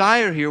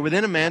desire here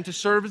within a man to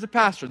serve as a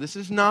pastor. This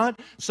is not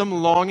some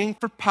longing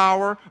for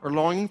power or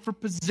longing for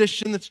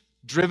position that's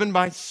driven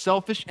by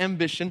selfish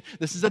ambition.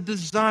 This is a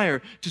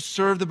desire to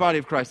serve the body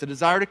of Christ, a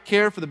desire to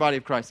care for the body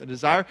of Christ, a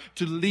desire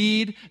to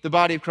lead the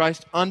body of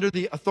Christ under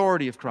the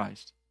authority of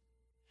Christ.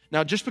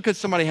 Now, just because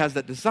somebody has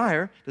that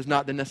desire does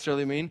not then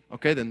necessarily mean,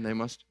 okay, then they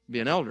must be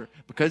an elder,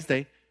 because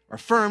they are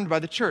affirmed by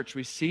the church.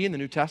 We see in the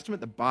New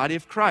Testament the body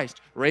of Christ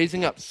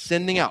raising up,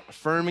 sending out,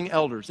 affirming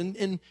elders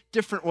in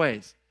different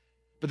ways.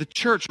 But the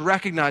church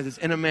recognizes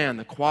in a man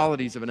the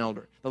qualities of an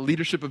elder, the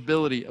leadership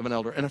ability of an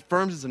elder, and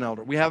affirms as an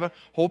elder. We have a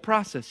whole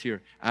process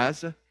here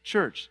as a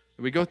church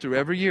that we go through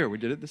every year. We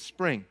did it this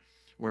spring,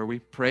 where we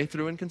pray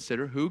through and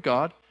consider who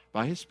God,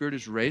 by his Spirit,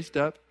 has raised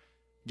up,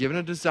 given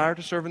a desire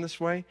to serve in this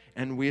way,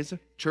 and we as a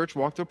church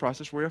walk through a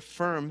process where we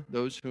affirm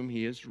those whom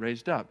he has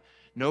raised up.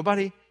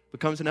 Nobody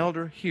becomes an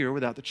elder here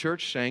without the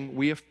church saying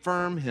we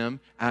affirm him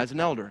as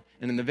an elder.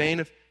 And in the vein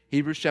of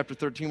Hebrews chapter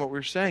 13, what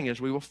we're saying is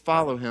we will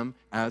follow him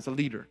as a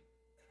leader.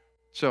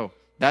 So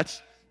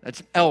that's an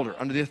elder.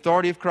 Under the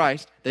authority of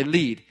Christ, they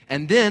lead.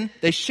 And then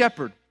they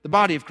shepherd the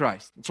body of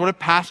Christ. That's what a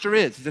pastor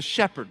is. He's a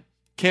shepherd,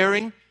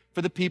 caring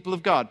for the people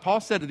of God.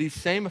 Paul said to these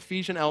same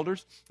Ephesian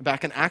elders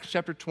back in Acts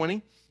chapter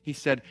 20, he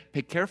said,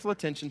 pay careful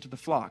attention to the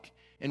flock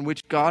in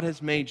which God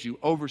has made you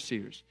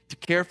overseers to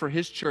care for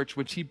his church,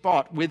 which he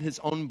bought with his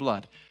own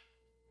blood.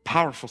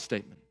 Powerful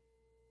statement.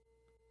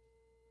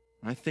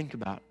 When I think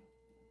about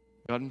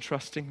God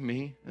entrusting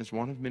me as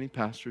one of many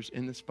pastors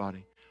in this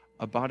body,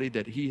 a body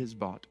that he has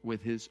bought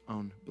with his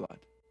own blood.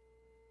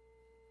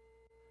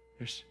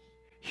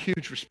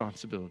 Huge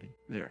responsibility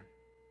there.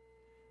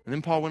 And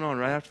then Paul went on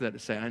right after that to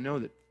say, I know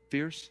that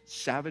fierce,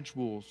 savage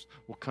wolves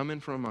will come in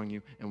from among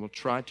you and will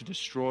try to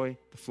destroy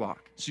the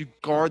flock. So you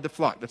guard the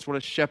flock. That's what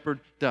a shepherd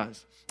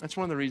does. That's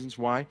one of the reasons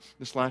why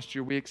this last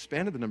year we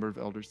expanded the number of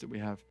elders that we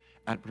have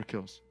at Brook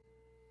Hills.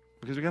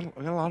 Because we got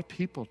a lot of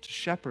people to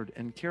shepherd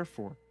and care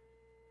for.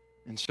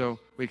 And so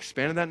we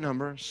expanded that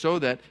number so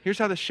that, here's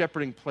how the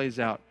shepherding plays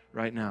out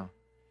right now.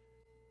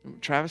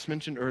 Travis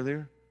mentioned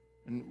earlier,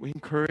 and we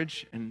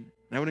encourage, and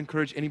I would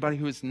encourage anybody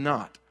who is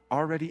not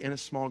already in a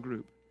small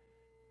group.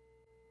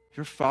 If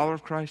you're a follower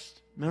of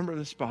Christ, member of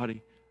this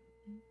body,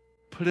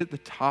 put it at the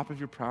top of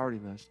your priority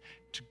list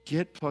to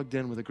get plugged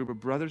in with a group of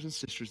brothers and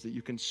sisters that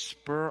you can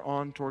spur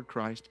on toward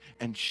Christ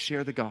and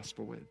share the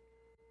gospel with.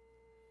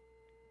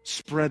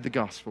 Spread the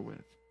gospel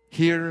with,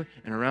 here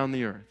and around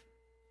the earth.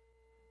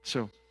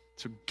 So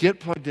get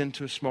plugged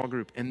into a small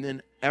group. And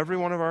then every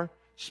one of our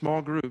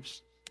small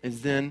groups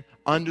is then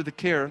under the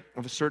care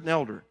of a certain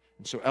elder.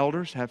 And so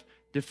elders have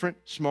different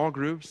small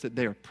groups that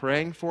they are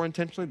praying for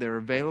intentionally. They're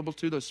available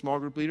to those small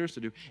group leaders to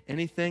do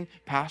anything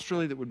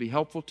pastorally that would be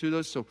helpful to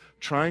those. So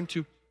trying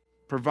to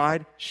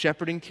provide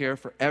shepherding care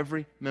for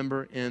every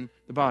member in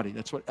the body.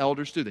 That's what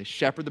elders do. They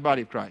shepherd the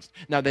body of Christ.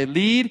 Now they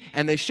lead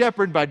and they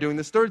shepherd by doing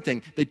this third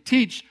thing. They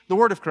teach the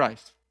word of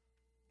Christ.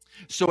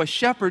 So a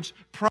shepherd's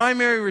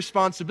primary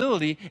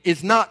responsibility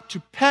is not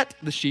to pet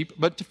the sheep,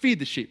 but to feed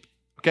the sheep.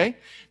 Okay?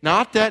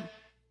 Not that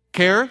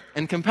care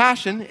and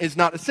compassion is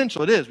not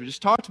essential. It is. We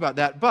just talked about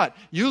that. But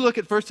you look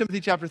at 1 Timothy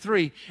chapter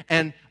 3,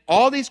 and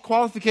all these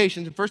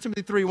qualifications in 1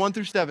 Timothy 3, 1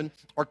 through 7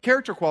 are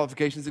character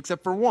qualifications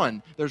except for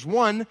one. There's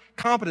one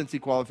competency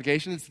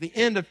qualification. It's the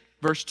end of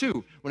verse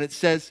 2 when it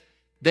says,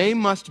 he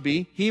must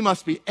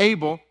be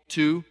able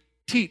to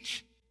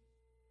teach.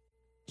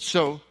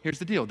 So here's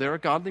the deal. There are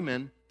godly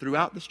men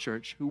throughout this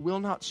church who will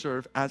not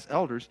serve as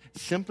elders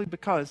simply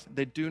because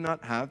they do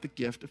not have the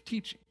gift of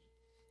teaching.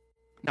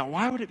 Now,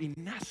 why would it be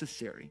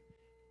necessary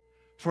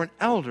for an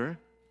elder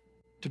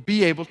to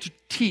be able to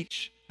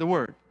teach the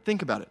word?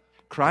 Think about it.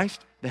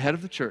 Christ, the head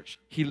of the church,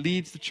 he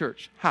leads the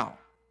church. How?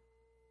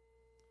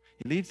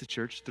 He leads the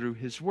church through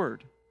his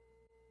word.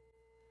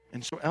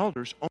 And so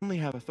elders only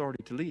have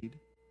authority to lead,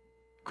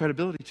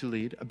 credibility to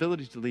lead,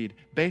 ability to lead,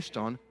 based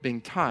on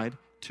being tied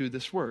to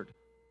this word.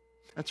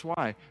 That's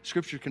why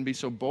Scripture can be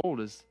so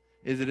bold as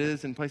it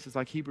is in places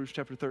like Hebrews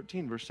chapter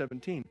 13, verse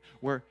 17,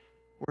 where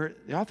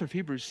the author of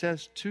Hebrews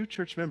says to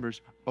church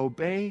members,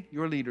 obey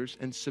your leaders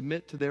and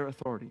submit to their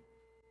authority.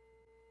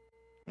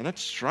 And that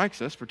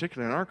strikes us,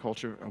 particularly in our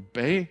culture.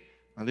 Obey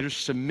our leaders,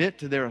 submit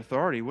to their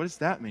authority. What does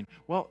that mean?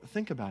 Well,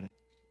 think about it.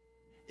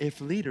 If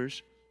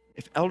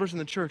elders in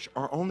the church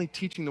are only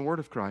teaching the word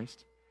of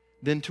Christ,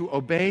 then to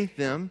obey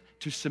them,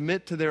 to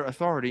submit to their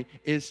authority,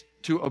 is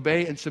to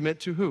obey and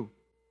submit to who?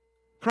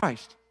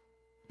 Christ.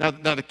 Now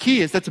the key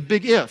is, that's a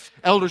big if.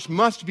 Elders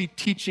must be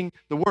teaching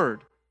the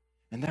word.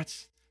 And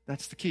that's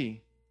the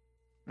key.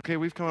 Okay,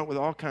 we've come up with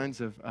all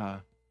kinds of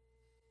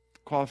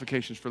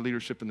qualifications for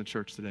leadership in the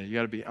church today. You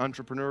got to be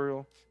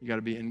entrepreneurial. You got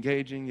to be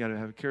engaging. You got to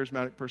have a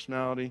charismatic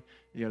personality.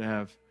 You got to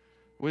have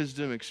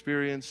wisdom,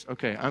 experience.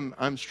 Okay,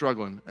 I'm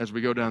struggling as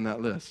we go down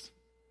that list.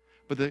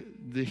 But the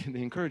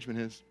encouragement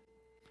is,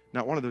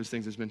 not one of those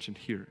things is mentioned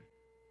here.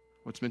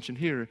 What's mentioned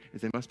here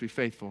is they must be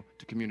faithful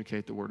to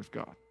communicate the word of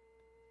God.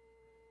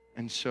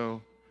 And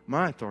so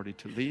my authority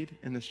to lead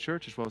in this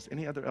church, as well as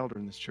any other elder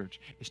in this church,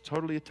 is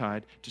totally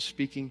tied to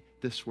speaking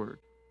this word.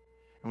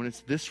 And when it's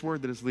this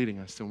word that is leading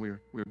us, then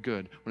we're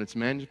good. When it's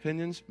man's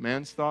opinions,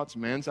 man's thoughts,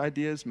 man's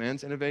ideas,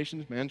 man's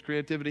innovations, man's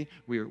creativity,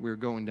 we're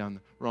going down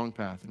the wrong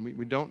path. And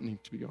we don't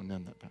need to be going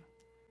down that path.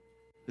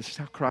 This is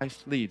how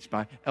Christ leads,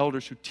 by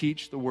elders who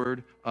teach the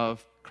word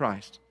of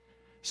Christ.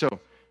 So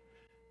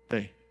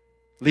they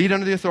lead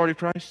under the authority of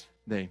Christ.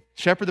 They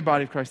shepherd the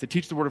body of Christ. They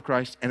teach the word of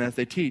Christ. And as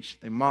they teach,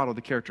 they model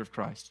the character of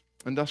Christ.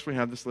 And thus we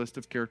have this list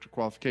of character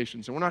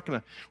qualifications. And we're not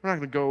going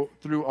to go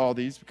through all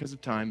these because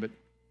of time, but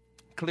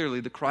clearly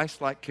the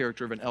Christ-like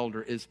character of an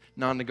elder is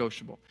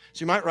non-negotiable.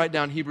 So you might write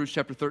down Hebrews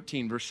chapter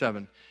 13, verse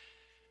 7,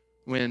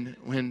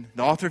 when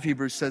the author of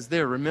Hebrews says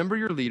there, remember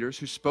your leaders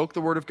who spoke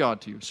the word of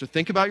God to you. So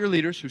think about your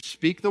leaders who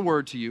speak the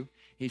word to you.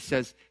 He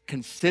says,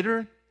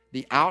 consider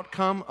the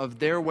outcome of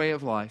their way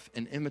of life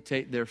and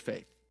imitate their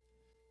faith.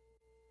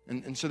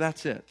 And so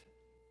that's it.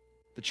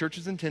 The church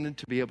is intended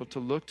to be able to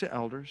look to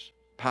elders,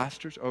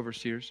 pastors,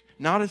 overseers,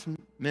 not as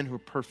men who are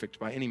perfect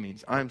by any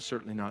means. I'm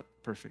certainly not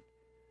perfect.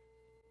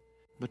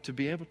 But to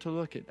be able to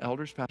look at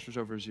elders, pastors,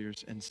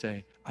 overseers and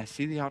say, I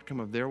see the outcome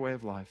of their way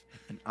of life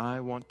and I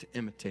want to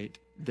imitate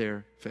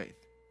their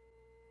faith.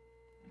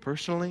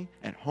 Personally,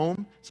 at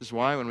home, this is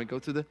why when we go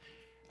through the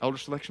elder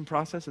selection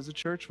process as a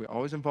church, we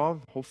always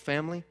involve the whole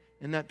family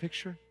in that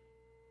picture.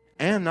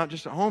 And not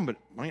just at home, but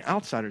my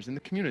outsiders in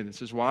the community.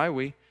 This is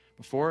why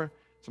before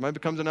somebody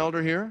becomes an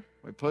elder here,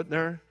 we put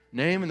their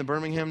name in the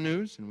Birmingham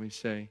News and we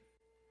say,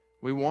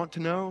 we want to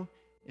know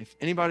if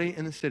anybody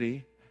in the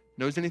city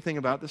knows anything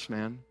about this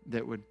man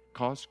that would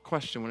cause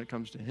question when it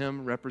comes to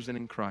him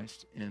representing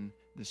Christ in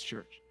this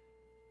church.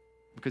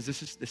 Because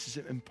this is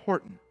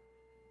important.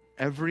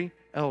 Every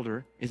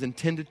elder is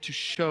intended to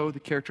show the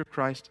character of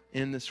Christ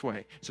in this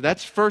way. So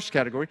that's first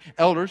category,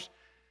 elders,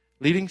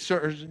 leading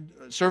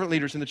servant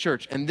leaders in the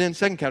church. And then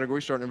second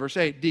category, starting in verse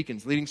 8,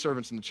 deacons, leading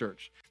servants in the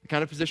church. The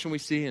kind of position we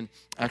see in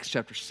Acts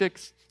chapter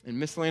 6 and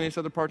miscellaneous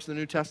other parts of the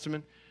New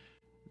Testament.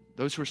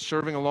 Those who are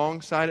serving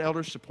alongside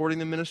elders, supporting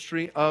the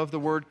ministry of the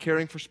word,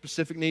 caring for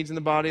specific needs in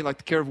the body, like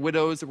the care of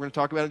widows that we're going to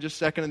talk about in just a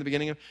second in the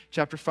beginning of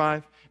chapter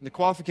 5. And the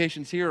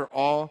qualifications here are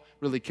all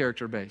really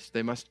character-based.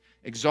 They must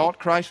exalt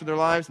Christ with their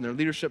lives, and their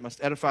leadership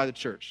must edify the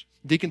church.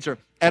 Deacons are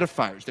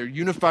edifiers. They're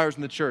unifiers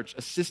in the church,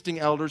 assisting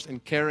elders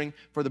and caring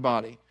for the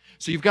body.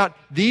 So you've got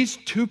these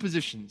two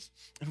positions,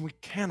 and we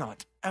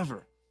cannot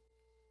ever,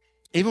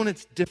 even when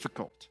it's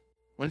difficult,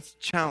 when it's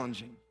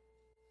challenging,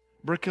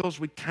 Brick Hills,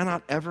 we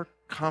cannot ever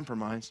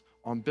compromise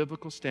on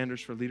biblical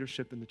standards for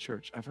leadership in the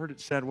church. I've heard it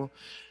said, well,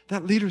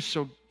 that leader's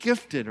so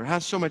gifted or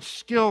has so much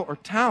skill or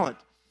talent.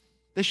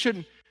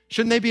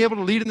 Shouldn't they be able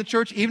to lead in the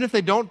church even if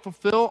they don't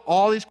fulfill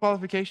all these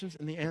qualifications?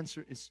 And the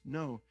answer is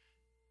no.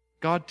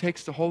 God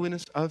takes the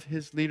holiness of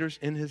his leaders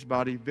in his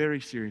body very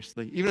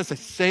seriously. Even as I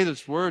say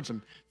those words,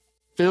 I'm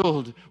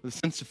filled with a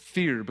sense of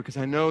fear because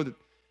I know that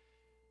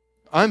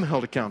I'm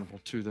held accountable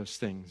to those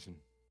things.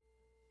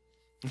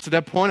 And to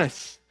that point, I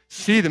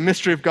see the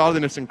mystery of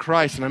godliness in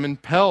Christ, and I'm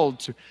impelled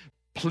to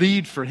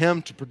plead for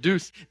him to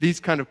produce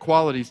these kind of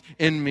qualities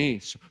in me.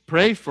 So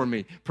pray for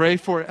me. Pray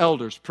for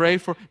elders. Pray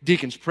for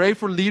deacons. Pray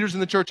for leaders in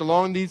the church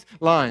along these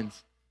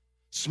lines.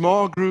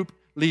 Small group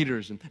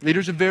leaders and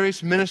leaders of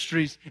various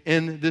ministries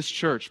in this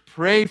church.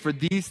 Pray for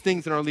these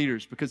things in our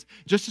leaders, because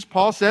just as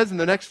Paul says in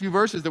the next few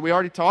verses that we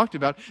already talked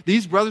about,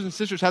 these brothers and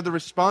sisters have the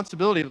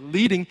responsibility of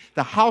leading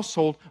the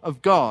household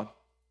of God.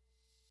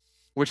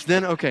 Which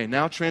then,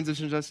 now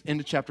transitions us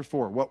into chapter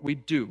 4, what we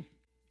do.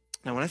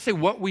 Now, when I say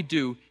what we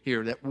do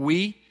here, I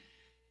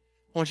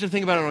want you to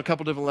think about it on a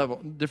couple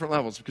different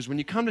levels, because when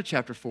you come to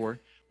chapter 4,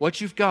 what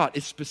you've got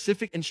is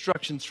specific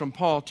instructions from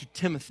Paul to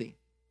Timothy,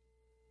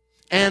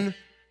 and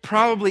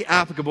probably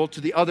applicable to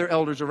the other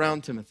elders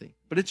around Timothy.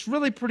 But it's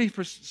really pretty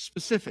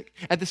specific.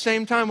 At the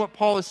same time, what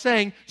Paul is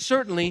saying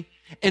certainly,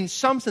 in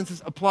some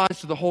senses, applies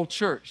to the whole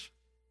church.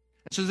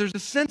 And so there's a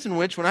sense in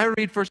which, when I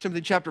read 1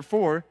 Timothy chapter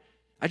 4,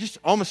 I just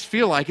almost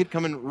feel like it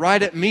coming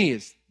right at me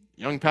as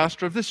young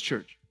pastor of this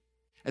church.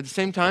 At the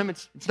same time,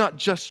 it's not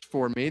just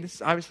for me. This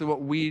is obviously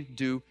what we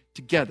do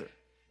together.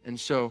 And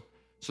so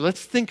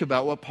let's think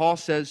about what Paul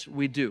says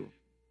we do.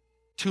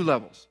 2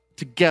 levels,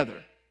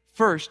 together.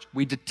 First,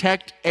 we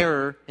detect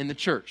error in the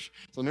church.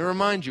 So let me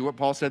remind you what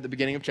Paul said at the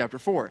beginning of chapter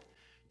 4.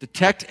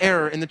 Detect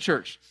error in the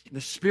church. The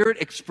Spirit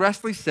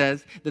expressly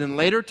says that in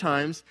later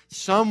times,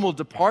 some will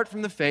depart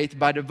from the faith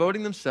by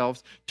devoting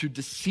themselves to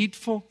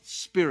deceitful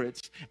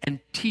spirits and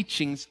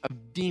teachings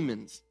of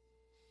demons,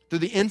 through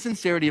the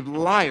insincerity of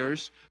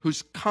liars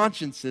whose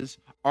consciences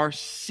are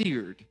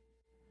seared.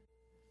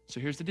 So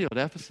here's the deal. At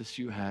Ephesus,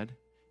 you had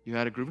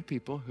a group of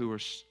people who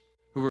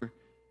were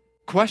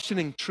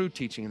questioning true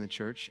teaching in the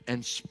church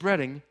and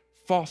spreading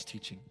false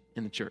teaching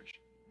in the church.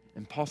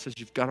 And Paul says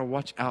you've got to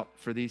watch out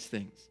for these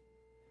things.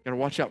 You've got to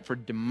watch out for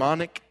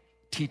demonic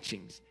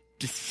teachings,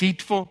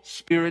 deceitful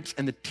spirits,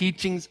 and the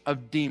teachings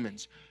of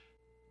demons.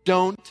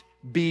 Don't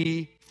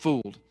be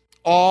fooled.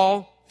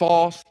 All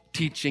false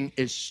teaching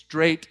is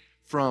straight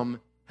from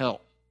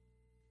hell.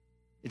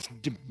 It's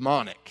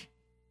demonic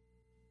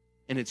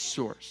in its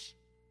source.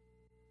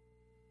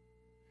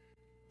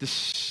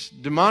 This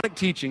demonic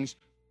teachings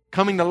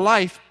coming to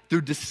life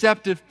through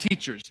deceptive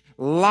teachers,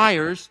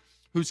 liars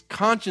whose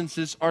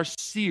consciences are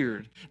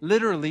seared.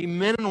 Literally,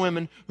 men and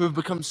women who have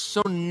become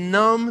so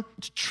numb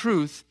to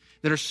truth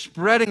that are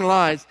spreading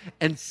lies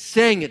and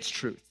saying it's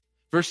truth.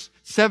 Verse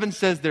 7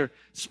 says they're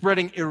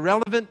spreading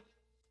irrelevant,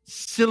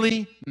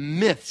 silly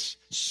myths,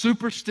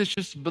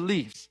 superstitious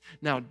beliefs.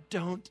 Now,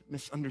 don't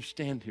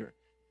misunderstand here.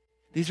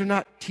 These are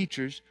not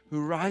teachers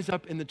who rise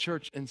up in the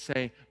church and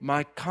say,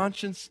 my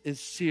conscience is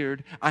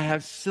seared. I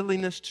have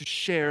silliness to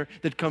share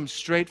that comes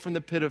straight from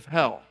the pit of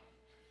hell.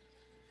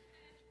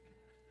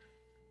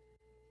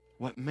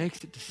 What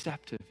makes it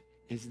deceptive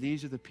is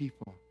these are the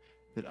people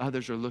that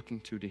others are looking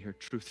to hear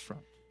truth from.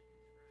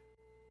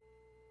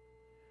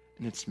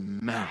 And it's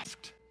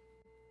masked.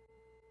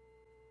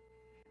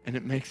 And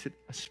it makes it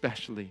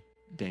especially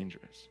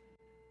dangerous.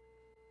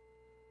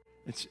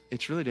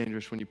 It's really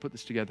dangerous when you put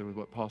this together with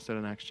what Paul said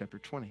in Acts chapter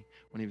 20,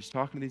 when he was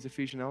talking to these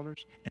Ephesian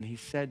elders, and he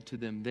said to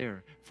them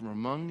there, from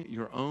among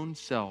your own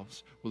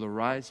selves will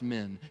arise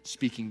men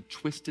speaking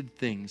twisted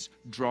things,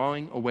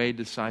 drawing away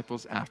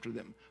disciples after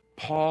them.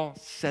 Paul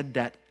said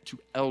that to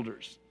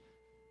elders.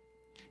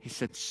 He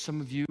said,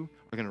 some of you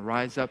are going to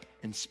rise up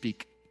and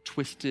speak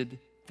twisted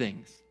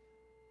things.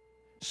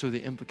 So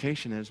the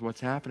implication is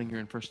what's happening here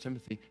in 1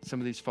 Timothy,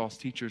 some of these false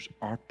teachers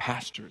are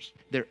pastors.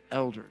 They're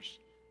elders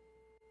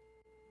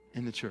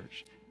in the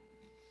church.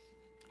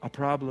 A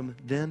problem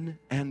then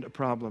and a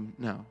problem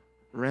now.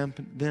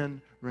 Rampant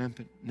then,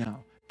 rampant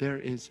now. There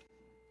is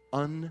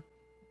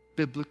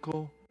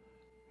unbiblical,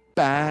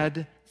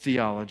 bad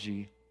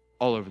theology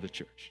all over the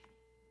church.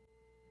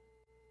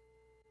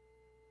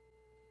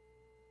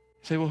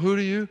 Say, well, who are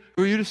you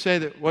to say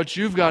that what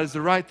you've got is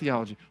the right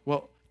theology?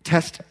 Well,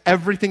 test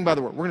everything by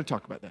the word. We're going to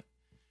talk about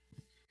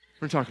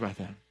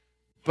that.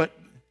 But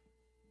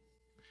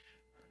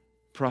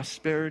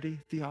prosperity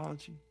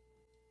theology,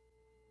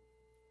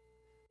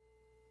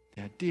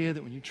 the idea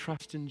that when you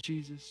trust in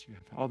Jesus, you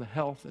have all the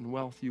health and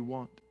wealth you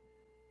want,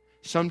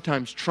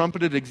 sometimes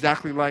trumpeted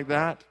exactly like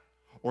that,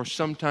 or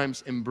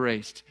sometimes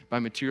embraced by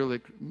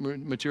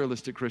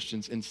materialistic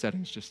Christians in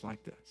settings just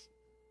like this.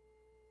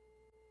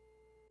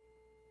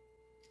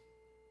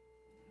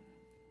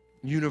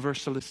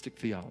 Universalistic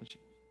theology.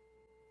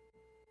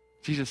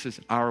 Jesus is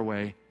our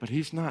way, but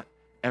he's not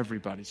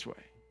everybody's way.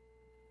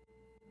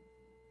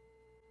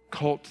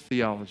 Cult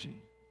theology.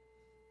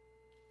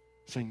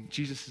 Saying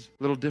Jesus is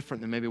a little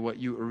different than maybe what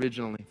you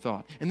originally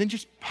thought. And then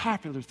just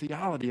popular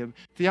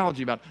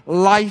theology about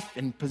life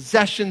and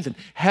possessions and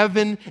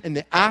heaven and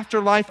the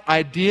afterlife,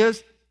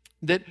 ideas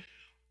that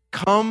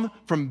come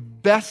from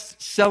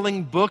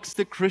best-selling books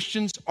that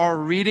Christians are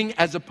reading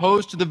as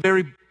opposed to the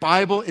very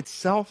Bible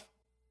itself.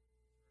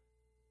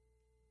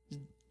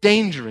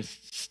 Dangerous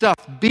stuff.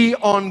 Be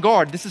on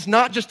guard. This is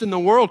not just in the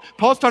world.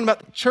 Paul's talking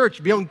about the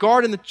church. Be on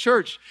guard in the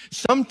church.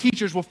 Some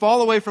teachers will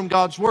fall away from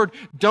God's word.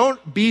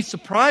 Don't be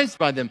surprised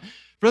by them.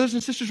 Brothers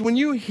and sisters, when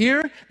you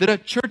hear that a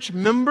church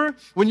member,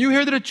 when you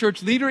hear that a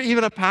church leader,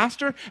 even a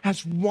pastor,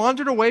 has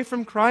wandered away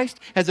from Christ,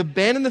 has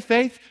abandoned the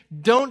faith,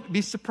 don't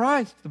be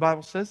surprised, the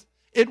Bible says.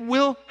 It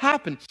will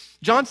happen.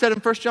 John said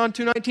in 1 John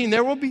 2:19,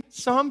 there will be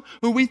some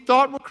who we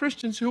thought were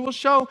Christians who will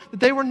show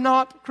that they were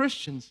not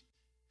Christians.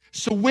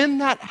 So when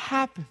that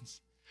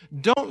happens,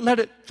 don't let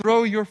it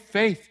throw your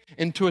faith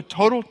into a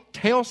total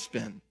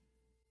tailspin.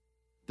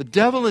 The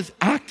devil is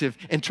active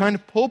and trying to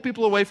pull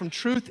people away from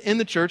truth in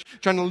the church,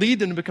 trying to lead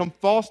them to become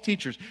false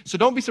teachers. So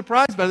don't be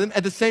surprised by them.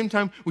 At the same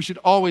time, we should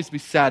always be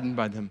saddened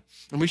by them.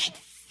 And we should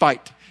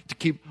fight to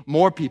keep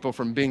more people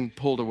from being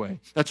pulled away.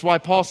 That's why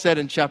Paul said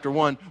in chapter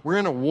 1, we're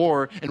in a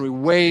war and we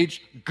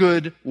wage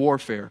good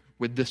warfare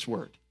with this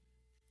word.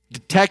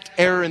 Detect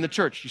error in the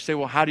church. You say,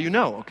 well, how do you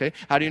know? Okay,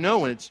 how do you know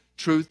when it's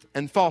truth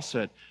and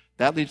falsehood?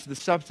 That leads to the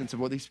substance of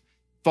what these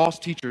false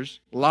teachers,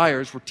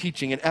 liars, were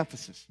teaching at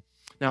Ephesus.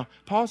 Now,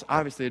 Paul's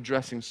obviously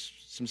addressing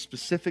some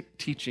specific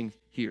teaching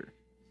here.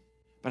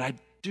 But I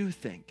do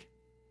think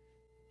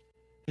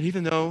that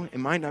even though it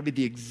might not be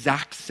the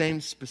exact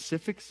same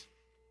specifics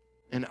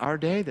in our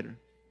day that are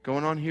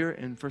going on here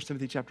in 1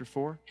 Timothy chapter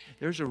 4,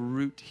 there's a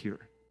root here.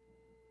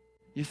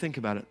 You think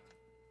about it.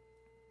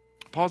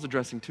 Paul's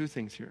addressing two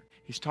things here.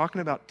 He's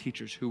talking about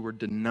teachers who were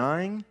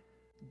denying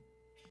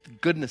the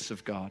goodness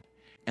of God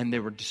and they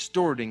were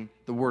distorting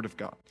the word of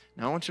God.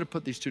 Now, I want you to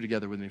put these two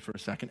together with me for a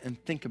second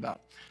and think about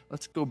it.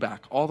 Let's go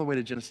back all the way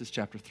to Genesis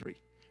chapter 3.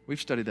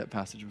 We've studied that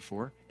passage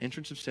before.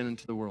 Entrance of sin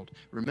into the world.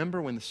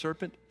 Remember when the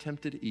serpent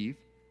tempted Eve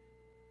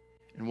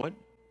and what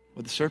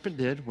the serpent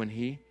did when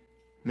he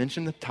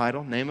mentioned the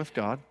title, name of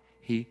God.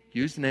 He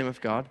used the name of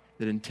God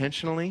that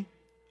intentionally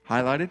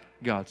highlighted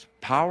God's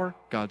power,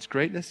 God's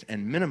greatness,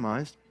 and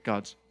minimized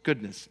God's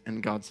goodness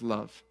and God's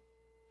love.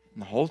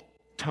 And the whole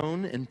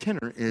tone and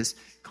tenor is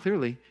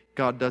clearly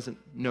God doesn't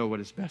know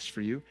what is best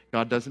for you.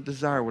 God doesn't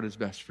desire what is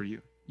best for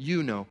you.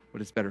 You know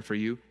what is better for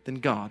you than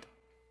God.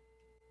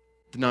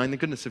 Denying the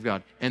goodness of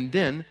God. And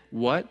then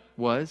what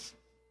was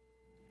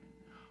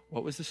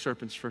the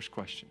serpent's first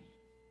question?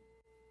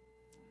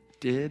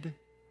 Did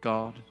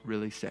God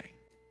really say?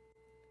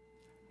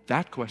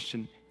 That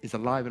question is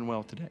alive and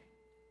well today.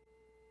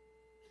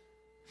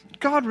 Did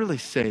God really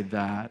say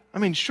that? I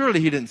mean, surely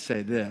he didn't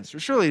say this, or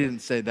surely he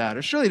didn't say that,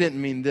 or surely he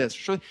didn't mean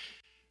this.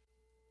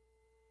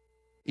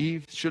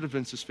 Eve should have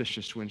been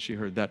suspicious when she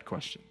heard that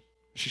question.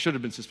 She should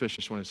have been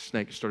suspicious when a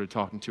snake started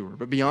talking to her.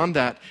 But beyond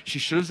that, she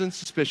should have been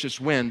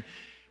suspicious when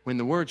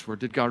the words were,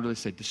 did God really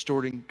say,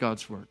 distorting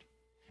God's word?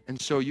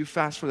 And so you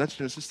fast forward, that's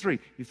Genesis 3.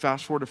 You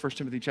fast forward to 1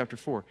 Timothy chapter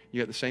 4.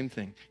 You got the same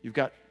thing. You've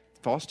got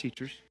false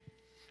teachers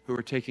who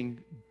are taking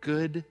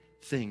good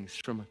things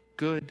from a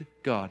good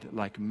God,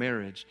 like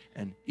marriage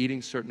and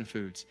eating certain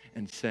foods,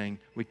 and saying,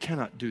 we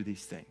cannot do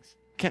these things.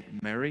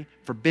 Can't marry,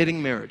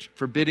 forbidding marriage,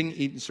 forbidding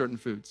eating certain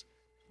foods,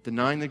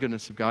 denying the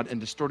goodness of God and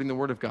distorting the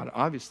word of God,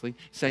 obviously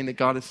saying that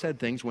God has said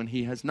things when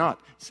he has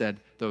not said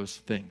those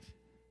things.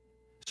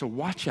 So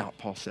watch out,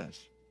 Paul says.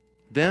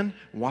 Then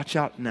watch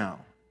out now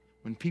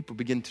when people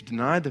begin to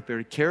deny the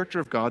very character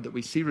of God that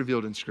we see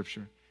revealed in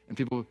Scripture, and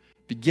people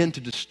begin to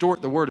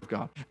distort the word of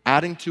God,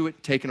 adding to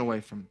it, taken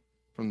away from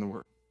the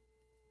word.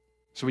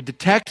 So we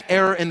detect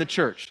error in the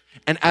church.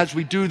 And as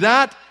we do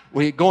that,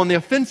 we go on the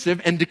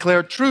offensive and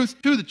declare truth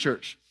to the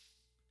church.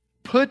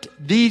 Put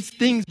these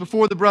things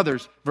before the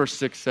brothers, verse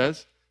 6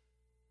 says.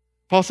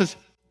 Paul says,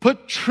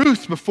 put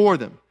truth before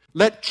them.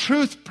 Let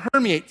truth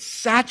permeate,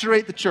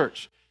 saturate the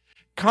church.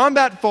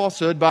 Combat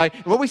falsehood by,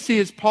 what we see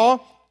is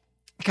Paul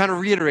kind of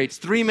reiterates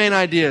three main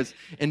ideas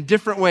in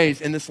different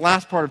ways in this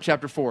last part of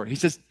chapter 4. He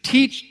says,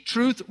 teach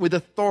truth with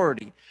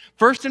authority.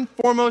 First and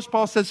foremost,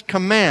 Paul says,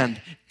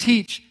 command,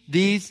 teach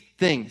these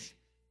things.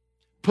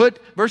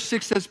 Verse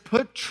 6 says,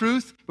 put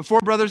truth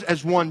before brothers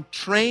as one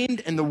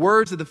trained in the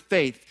words of the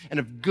faith and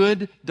of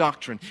good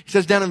doctrine. He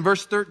says down in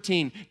verse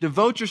 13,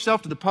 devote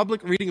yourself to the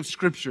public reading of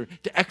Scripture,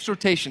 to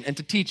exhortation, and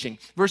to teaching.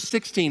 Verse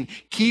 16,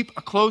 keep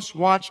a close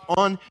watch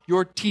on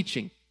your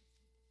teaching.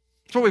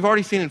 That's what we've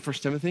already seen in 1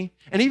 Timothy.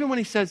 And even when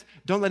he says,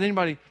 don't let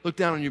anybody look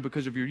down on you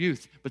because of your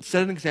youth, but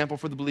set an example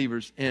for the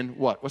believers in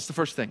what? What's the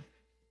first thing?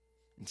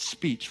 In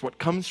speech, what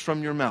comes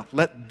from your mouth.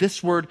 Let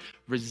this word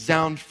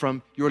resound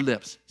from your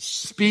lips.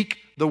 Speak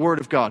the word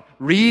of God.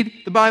 Read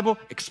the Bible,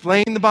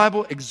 explain the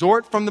Bible,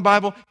 exhort from the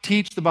Bible,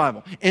 teach the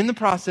Bible. In the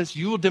process,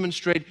 you will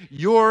demonstrate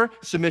your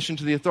submission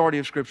to the authority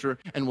of Scripture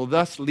and will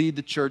thus lead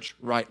the church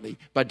rightly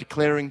by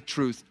declaring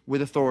truth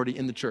with authority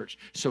in the church.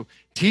 So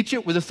teach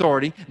it with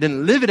authority,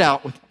 then live it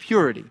out with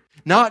purity.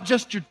 Not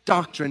just your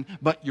doctrine,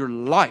 but your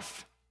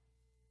life.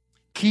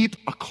 Keep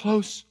a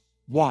close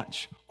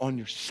watch on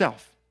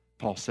yourself.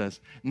 Paul says,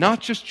 not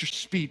just your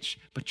speech,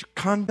 but your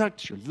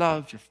conduct, your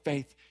love, your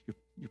faith,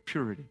 your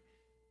purity.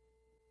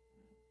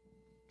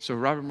 So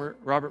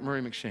Robert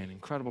Murray M'Cheyne,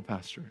 incredible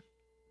pastor,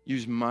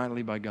 used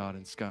mightily by God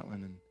in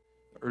Scotland in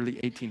the early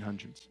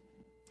 1800s.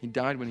 He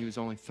died when he was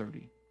only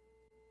 30.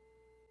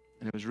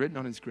 And it was written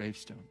on his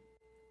gravestone.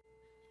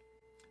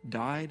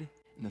 Died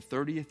in the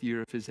 30th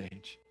year of his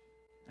age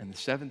and the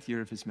 7th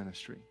year of his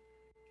ministry,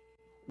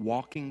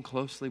 walking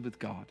closely with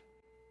God.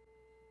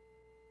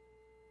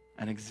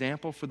 An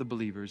example for the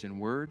believers in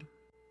word,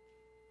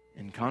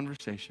 in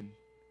conversation,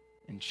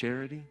 in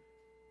charity,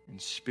 in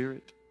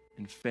spirit,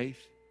 in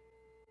faith,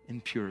 in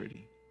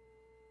purity.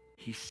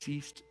 He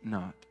ceased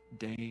not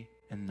day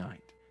and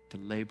night to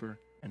labor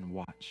and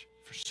watch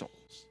for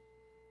souls.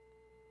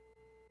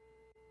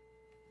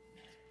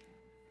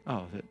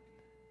 Oh,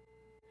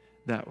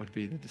 that would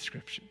be the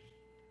description.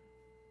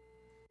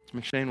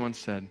 M'Cheyne once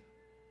said,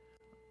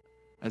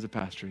 as a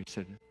pastor, he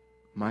said,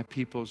 my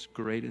people's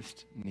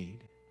greatest need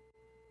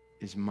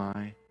is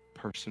my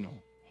personal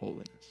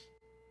holiness.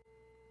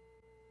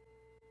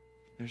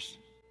 There's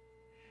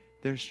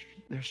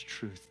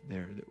truth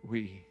there that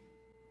we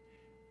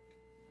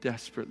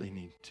desperately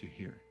need to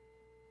hear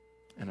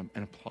and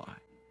apply.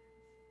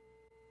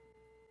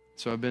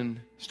 So I've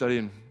been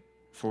studying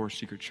for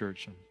Secret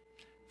Church on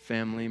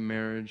family,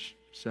 marriage,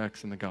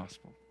 sex, and the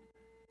gospel.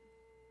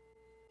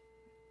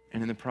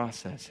 And in the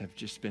process have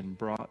just been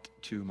brought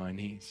to my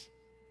knees,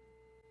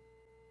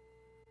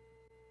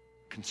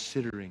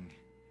 considering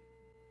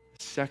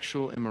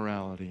sexual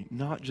immorality,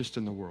 not just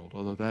in the world,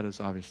 although that is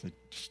obviously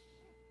just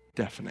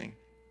deafening,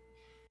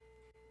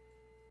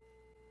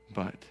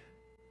 but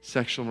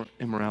sexual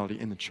immorality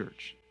in the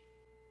church.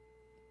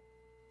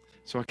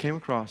 So I came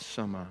across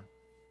some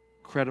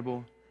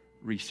credible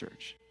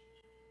research.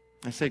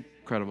 I say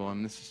credible,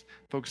 and this is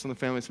focused on the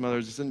family and some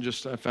others. This isn't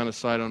just I found a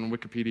site on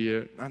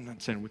Wikipedia. I'm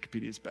not saying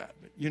Wikipedia is bad,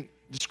 but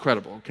just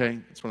credible, okay?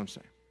 That's what I'm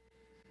saying.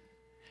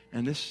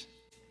 And so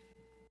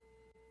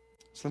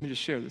let me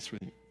just share this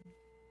with you.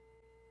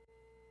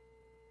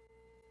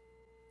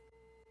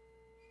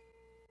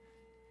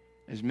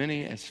 As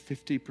many as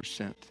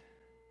 50%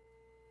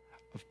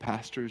 of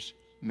pastors'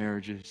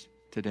 marriages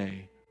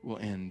today will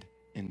end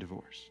in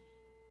divorce.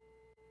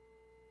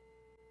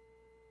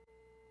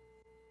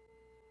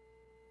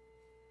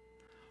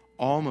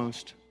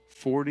 Almost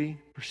 40%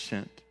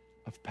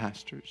 of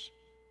pastors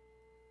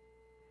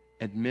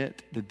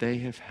admit that they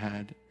have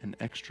had an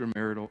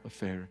extramarital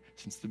affair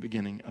since the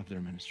beginning of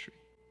their ministry.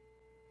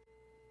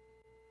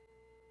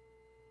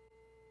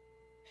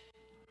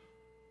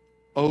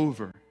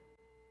 Over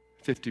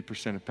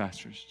 50% of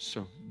pastors,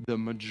 so the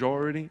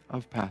majority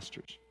of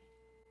pastors,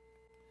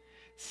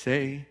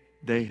 say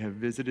they have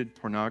visited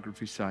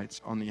pornography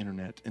sites on the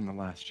internet in the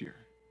last year.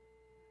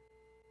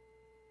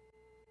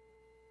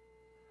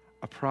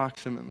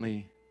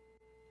 Approximately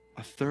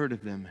a third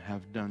of them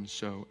have done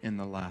so in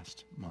the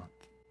last month.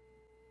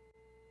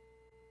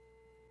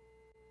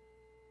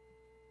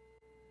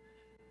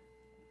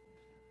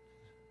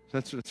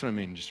 That's what I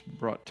mean, just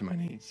brought to my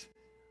knees.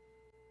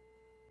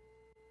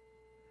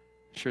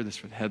 Share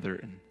this with Heather,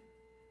 and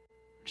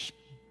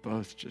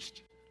both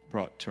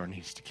brought to our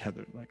knees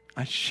together. Like,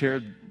 I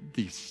shared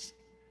these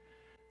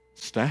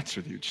stats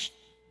with you, just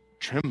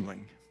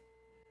trembling.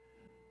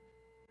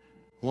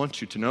 I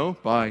want you to know,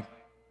 by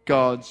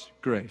God's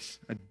grace,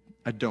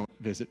 I don't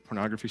visit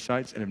pornography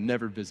sites and have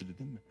never visited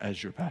them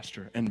as your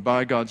pastor. And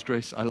by God's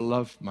grace, I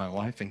love my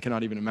wife and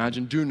cannot even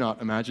imagine, do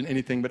not imagine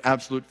anything but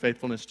absolute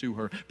faithfulness to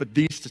her. But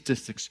these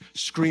statistics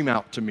scream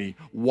out to me,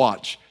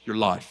 watch your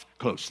life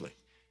closely.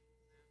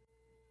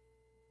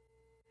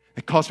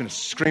 It caused me to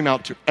scream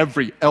out to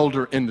every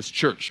elder in this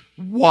church,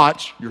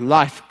 watch your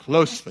life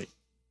closely.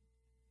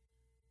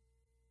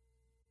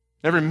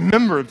 Every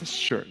member of this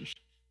church,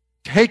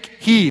 take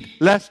heed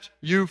lest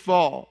you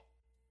fall.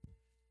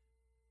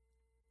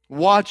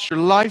 Watch your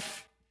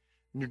life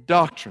and your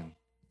doctrine.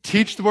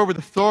 Teach the word with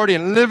authority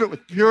and live it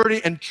with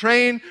purity and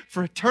train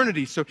for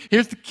eternity. So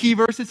here's the key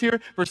verses here,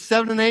 verse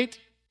 7 and 8.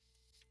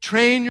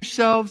 Train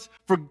yourselves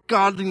for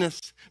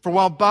godliness. For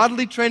while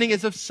bodily training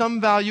is of some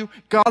value,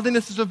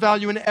 godliness is of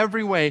value in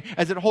every way,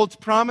 as it holds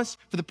promise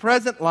for the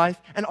present life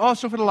and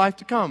also for the life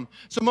to come.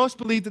 So most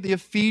believe that the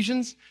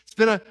Ephesians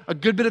spent a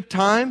good bit of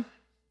time,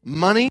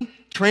 money,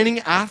 training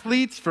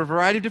athletes for a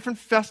variety of different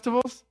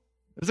festivals.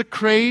 It was a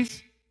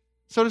craze,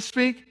 so to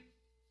speak.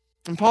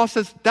 And Paul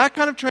says that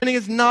kind of training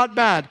is not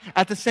bad.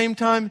 At the same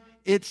time,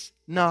 it's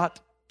not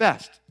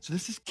best. So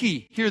this is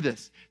key. Hear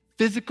this.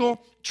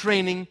 Physical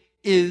training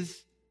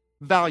is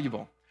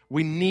valuable.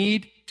 We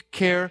need to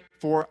care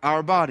for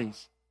our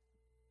bodies.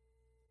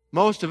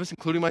 Most of us,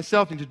 including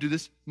myself, need to do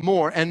this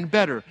more and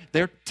better.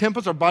 They're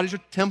temples, our bodies are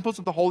temples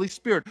of the Holy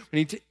Spirit. We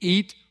need to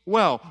eat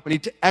well. We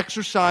need to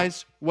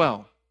exercise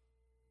well.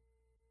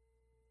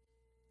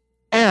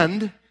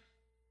 And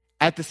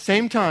at the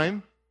same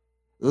time,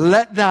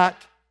 let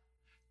that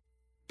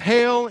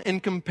pale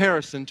in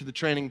comparison to the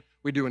training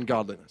we do in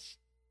godliness.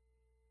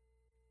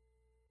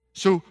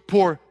 So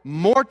pour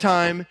more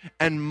time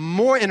and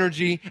more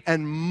energy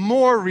and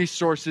more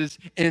resources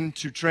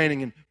into training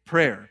in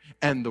prayer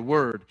and the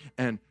Word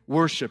and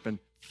worship and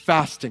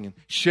fasting and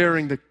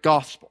sharing the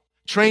gospel.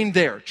 Train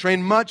there.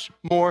 Train much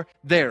more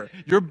there.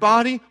 Your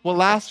body will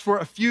last for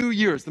a few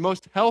years. The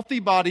most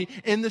healthy body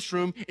in this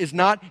room is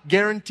not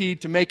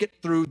guaranteed to make it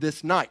through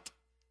this night.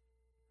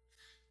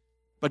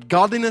 But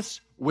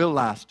godliness will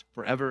last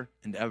forever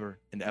and ever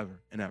and ever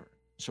and ever.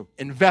 So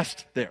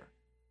invest there.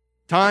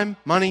 Time,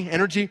 money,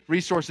 energy,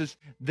 resources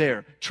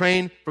there.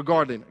 Train for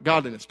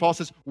godliness. Paul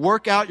says,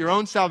 work out your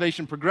own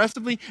salvation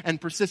progressively and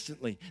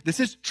persistently.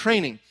 This is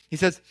training. He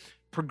says,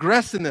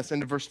 progress in this,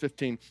 into verse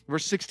 15.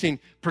 Verse 16,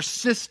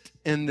 persist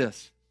in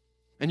this.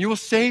 And you will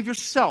save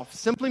yourself,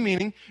 simply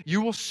meaning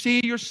you will see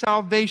your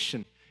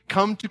salvation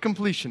come to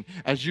completion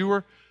as you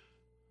are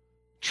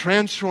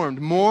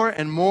transformed more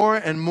and more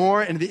and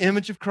more into the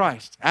image of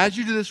Christ. As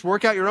you do this,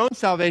 work out your own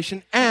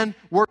salvation and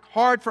work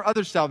hard for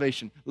others'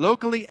 salvation,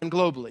 locally and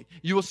globally.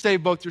 You will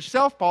save both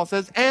yourself, Paul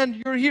says, and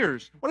your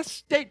hearers. What a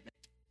statement.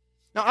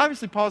 Now,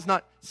 obviously, Paul's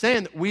not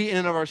saying that we in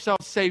and of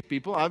ourselves save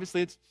people.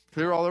 Obviously, it's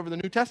clear all over the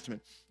New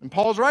Testament. And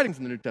Paul's writings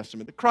in the New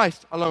Testament that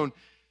Christ alone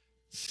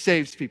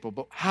saves people.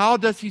 But how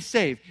does he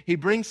save? He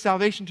brings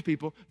salvation to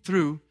people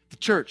through the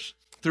church,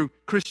 through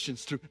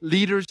Christians, through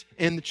leaders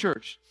in the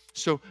church.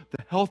 So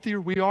the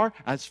healthier we are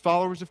as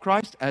followers of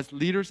Christ, as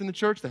leaders in the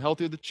church, the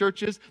healthier the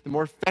church is, the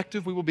more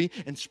effective we will be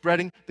in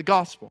spreading the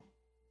gospel.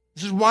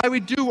 This is why we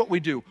do what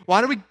we do.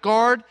 Why do we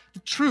guard the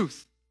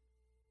truth?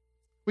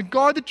 We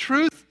guard the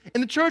truth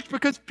in the church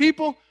because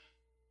people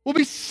will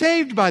be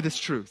saved by this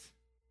truth.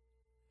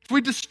 If we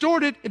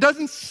distort it, it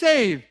doesn't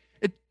save.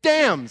 It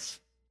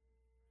damns.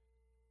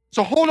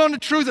 So hold on to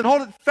truth and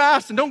hold it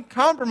fast and don't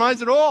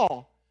compromise at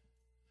all.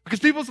 Because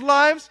people's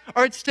lives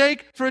are at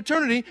stake for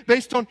eternity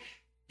based on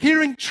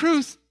hearing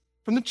truth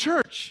from the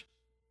church.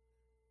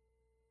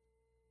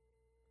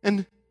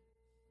 And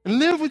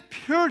live with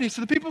purity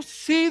so that people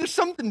see there's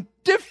something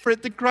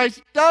different that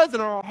Christ does in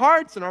our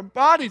hearts and our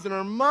bodies and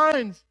our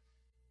minds.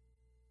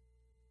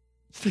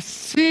 To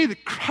see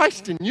that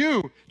Christ in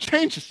you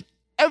changes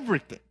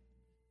everything.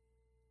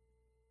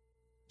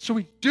 So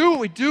we do what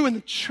we do in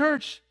the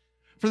church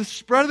for the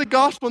spread of the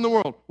gospel in the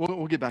world.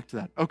 We'll get back to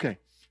that. Okay,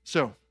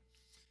 so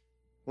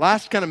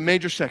last kind of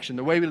major section,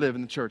 the way we live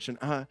in the church. And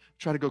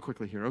try to go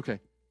quickly here. Okay.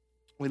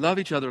 We love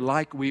each other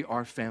like we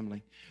are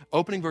family.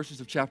 Opening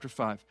verses of chapter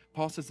 5,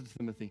 Paul says to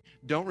Timothy,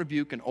 don't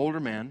rebuke an older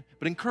man,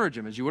 but encourage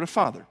him as you would a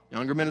father.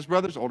 Younger men as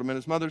brothers, older men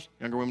as mothers,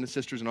 younger women as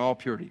sisters in all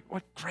purity.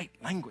 What great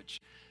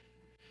language.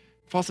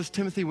 Paul says,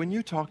 Timothy, when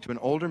you talk to an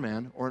older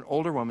man or an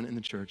older woman in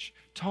the church,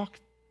 talk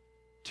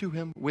to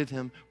him with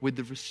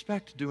the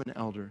respect due an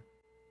elder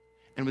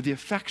and with the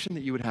affection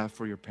that you would have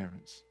for your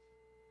parents.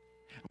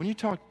 When you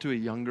talk to a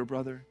younger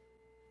brother,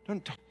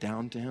 don't talk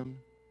down to him.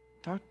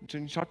 When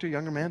you talk to a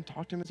younger man,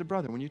 talk to him as a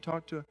brother. When you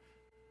talk to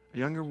a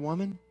younger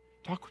woman,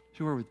 talk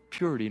to her with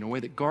purity in a way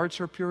that guards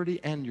her purity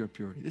and your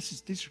purity. This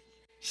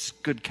is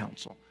good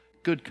counsel,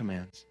 good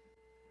commands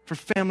for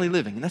family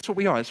living. And that's what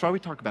we are. That's why we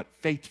talk about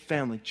faith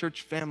family,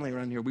 church family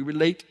around here. We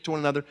relate to one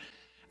another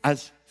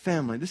as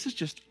family. This is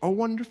just a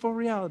wonderful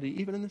reality,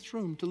 even in this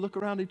room, to look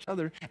around each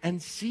other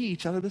and see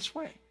each other this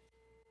way.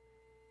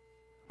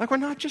 Like we're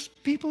not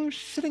just people who are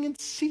sitting in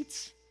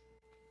seats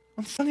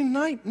on Sunday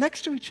night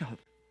next to each other.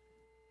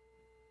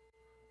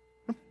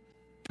 We're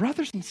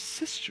brothers and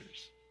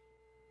sisters.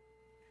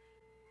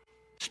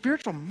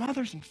 Spiritual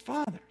mothers and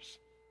fathers.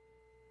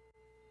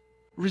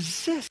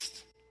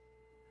 Resist.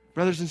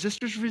 Brothers and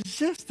sisters,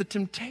 resist the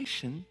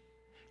temptation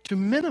to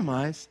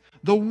minimize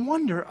the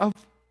wonder of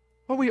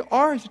what we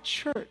are as a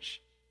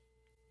church.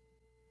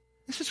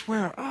 This is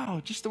where,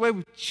 just the way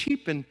we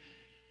cheapen.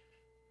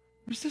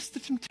 Resist the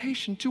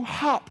temptation to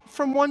hop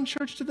from one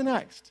church to the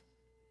next.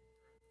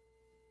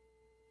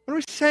 What are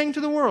we saying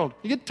to the world?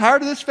 You get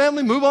tired of this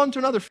family, move on to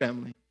another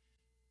family.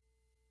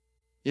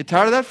 You get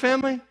tired of that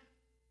family?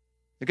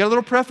 You got a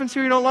little preference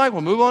here you don't like?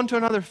 Well, move on to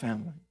another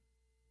family.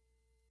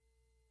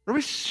 What are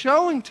we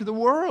showing to the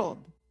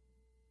world?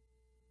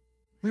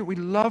 We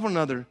love one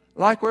another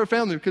like we're a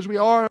family because we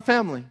are a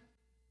family.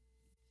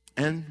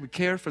 And we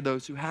care for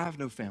those who have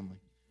no family.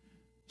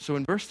 So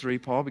in verse 3,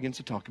 Paul begins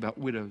to talk about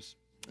widows.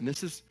 And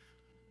this is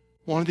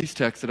one of these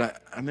texts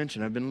that I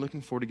mentioned I've been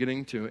looking forward to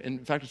getting to. In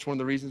fact, it's one of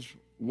the reasons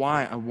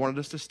why I wanted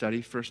us to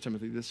study 1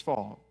 Timothy this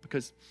fall.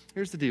 Because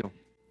here's the deal.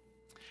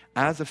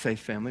 As a faith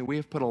family, we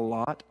have put a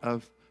lot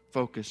of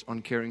focus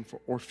on caring for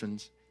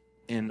orphans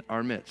in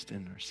our midst,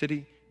 in our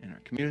city, in our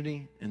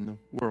community, in the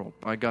world.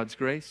 By God's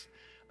grace,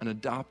 an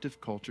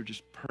adoptive culture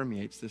just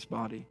permeates this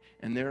body.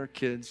 And there are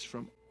kids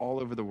from all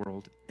over the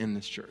world in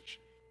this church.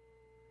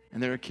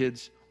 And there are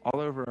kids all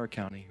over our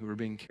county who are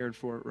being cared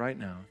for right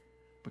now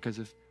because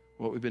of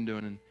what we've been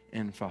doing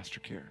in foster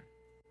care.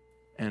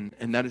 And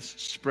that is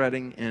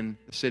spreading in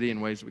the city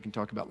in ways that we can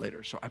talk about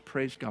later. So I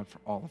praise God for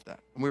all of that.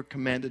 And we're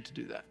commanded to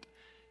do that.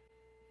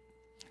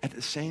 At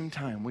the same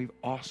time, we've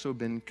also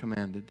been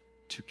commanded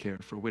to care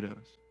for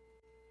widows,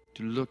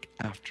 to look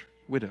after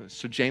widows.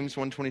 So James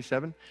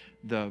 1:27,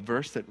 the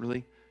verse that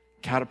really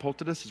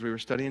catapulted us as we were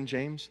studying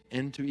James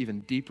into even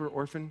deeper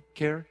orphan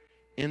care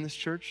in this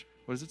church.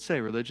 What does it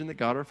say? Religion that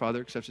God our Father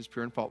accepts as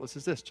pure and faultless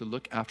is this, to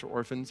look after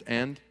orphans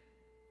and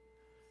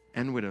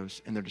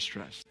widows in their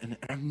distress. And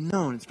I've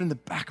known, it's been in the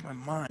back of my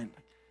mind.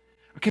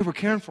 Okay, we're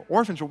caring for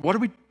orphans, but what are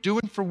we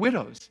doing for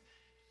widows?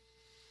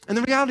 And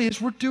the reality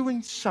is we're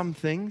doing some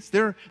things.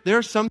 There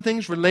are some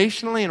things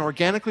relationally and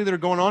organically that are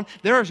going on.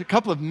 There are a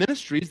couple of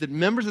ministries that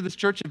members of this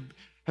church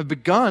have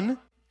begun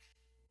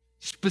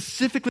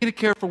specifically to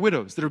care for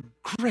widows that are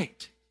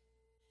great.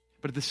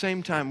 But at the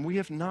same time, we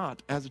have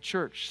not, as a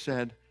church,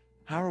 said,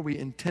 how are we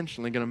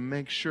intentionally going to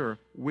make sure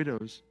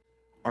widows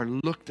are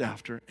looked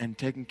after and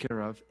taken care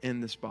of in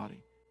this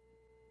body?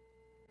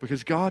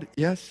 Because God,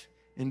 yes,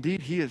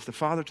 indeed, He is the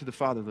father to the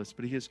fatherless,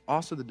 but He is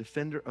also the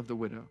defender of the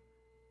widow.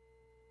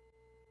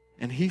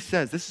 And He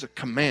says, this is a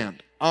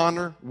command,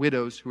 honor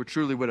widows who are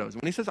truly widows.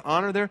 When He says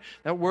honor there,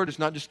 that word is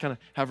not just kind of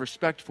have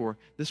respect for.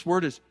 This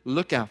word is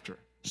look after,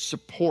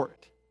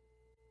 support.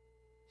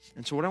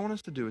 And so what I want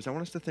us to do is I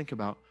want us to think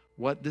about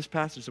what this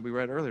passage that we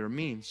read earlier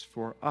means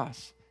for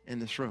us in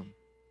this room.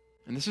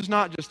 And this is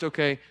not just,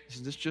 okay, this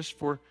is just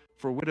for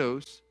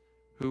widows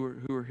who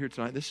are here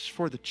tonight. This is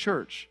for the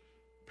church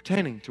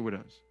pertaining to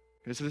widows.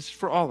 Okay, so this is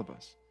for all of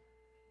us.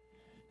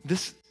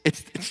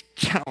 It's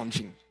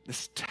challenging,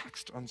 this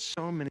text, on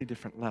so many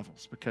different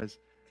levels, because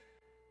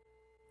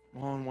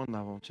on one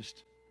level,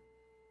 just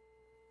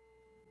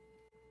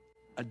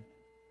a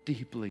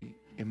deeply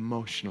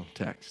emotional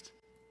text.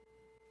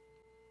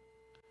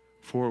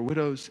 For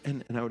widows,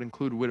 and I would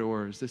include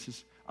widowers, this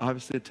is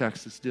obviously a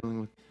text that's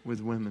dealing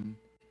with women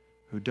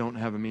who don't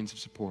have a means of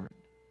support.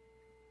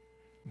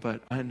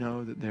 But I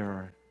know that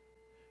there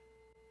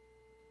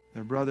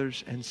are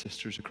brothers and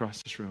sisters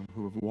across this room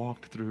who have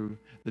walked through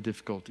the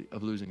difficulty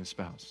of losing a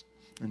spouse.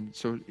 And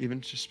so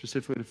even just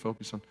specifically to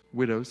focus on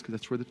widows, because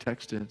that's where the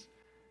text is,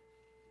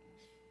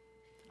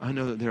 I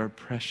know that there are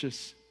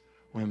precious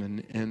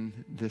women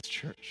in this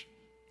church,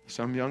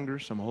 some younger,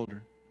 some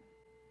older,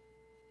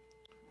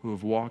 who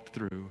have walked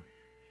through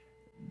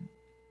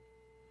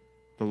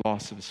the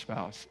loss of a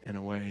spouse in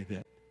a way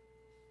that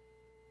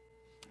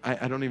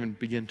I don't even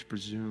begin to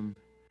presume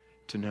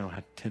to know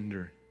how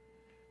tender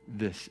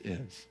this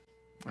is.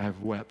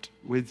 I've wept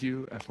with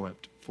you. I've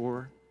wept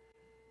for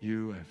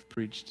you. I've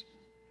preached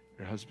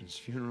your husband's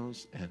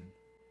funerals, and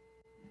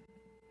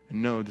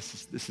no,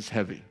 this is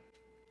heavy.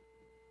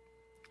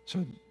 So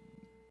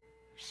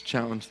there's a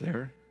challenge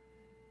there.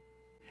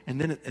 And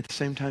then at the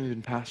same time,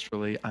 even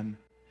pastorally,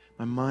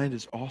 my mind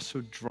is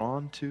also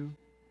drawn to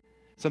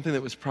something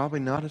that was probably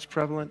not as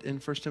prevalent in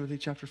 1 Timothy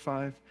chapter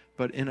 5,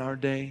 but in our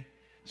day.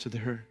 So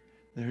there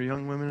are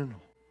young women and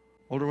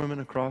older women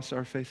across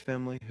our faith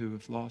family who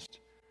have lost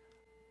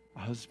a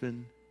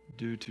husband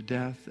due to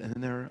death, and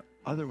then there are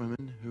other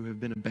women who have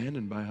been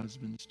abandoned by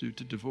husbands due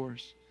to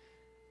divorce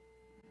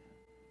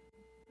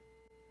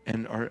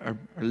and are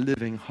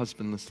living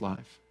husbandless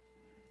life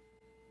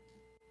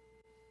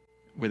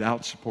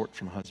without support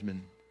from a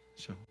husband.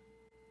 So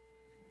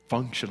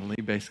functionally,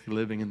 basically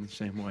living in the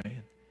same way.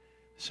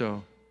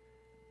 So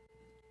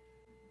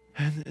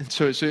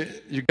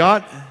you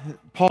got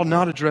Paul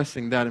not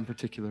addressing that in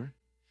particular.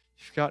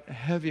 You've got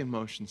heavy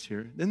emotions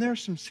here. Then there are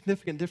some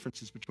significant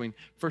differences between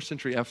first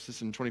century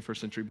Ephesus and 21st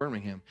century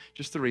Birmingham.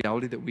 Just the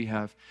reality that we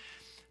have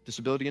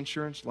disability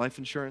insurance, life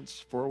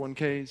insurance,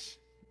 401ks,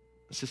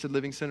 assisted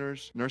living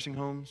centers, nursing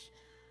homes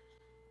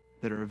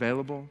that are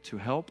available to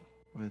help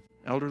with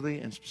elderly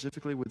and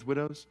specifically with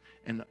widows.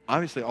 And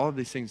obviously all of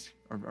these things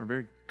are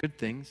very good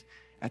things.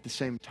 At the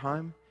same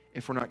time,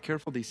 if we're not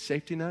careful, these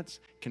safety nets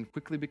can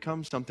quickly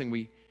become something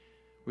we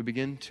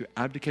begin to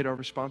abdicate our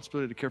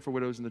responsibility to care for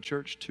widows in the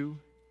church to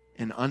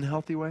in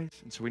unhealthy ways.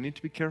 And so we need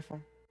to be careful.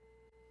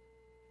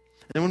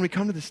 And then when we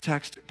come to this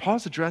text,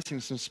 Paul's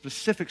addressing some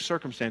specific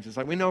circumstances.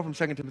 Like we know from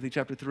 2 Timothy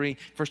chapter 3,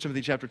 1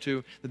 Timothy chapter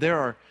 2,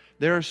 that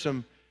there are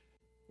some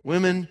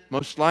women,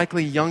 most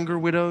likely younger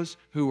widows,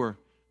 who are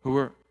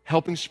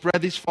helping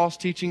spread these false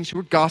teachings, who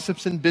are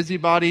gossips and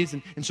busybodies.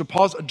 And so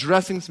Paul's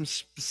addressing some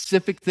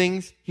specific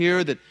things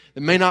here that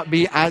may not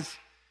be as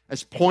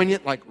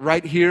poignant, like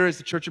right here as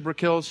the Church of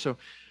Brook Hills. So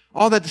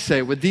All that to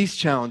say, with these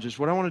challenges,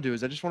 what I want to do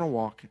is I just want to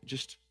walk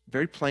just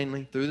very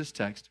plainly through this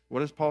text.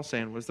 What is Paul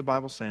saying? What is the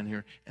Bible saying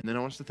here? And then I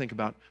want us to think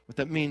about what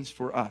that means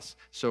for us.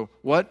 So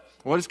what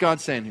is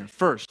God saying here?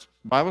 First,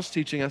 the Bible's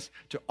teaching us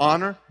to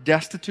honor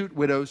destitute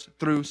widows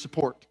through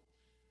support.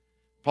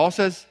 Paul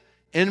says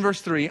in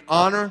verse 3,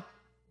 honor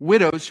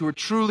widows who are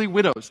truly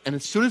widows. And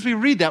as soon as we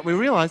read that, we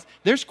realize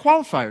there's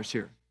qualifiers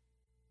here.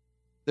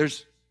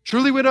 There's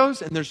truly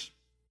widows and there's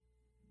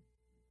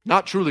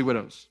not truly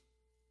widows.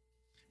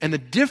 And the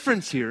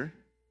difference here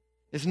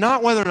is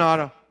not whether or not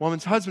a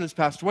woman's husband has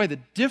passed away. The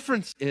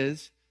difference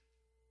is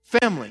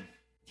family.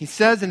 He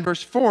says in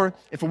verse 4,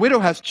 if a widow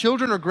has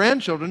children or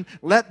grandchildren,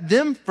 let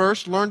them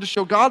first learn to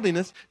show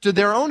godliness to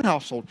their own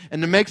household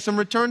and to make some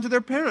return to their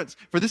parents.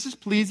 For this is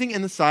pleasing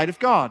in the sight of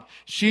God.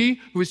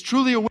 She who is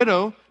truly a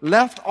widow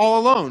left all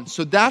alone.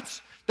 So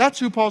that's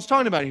who Paul's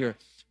talking about here.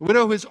 A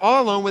widow who is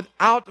all alone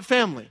without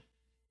family.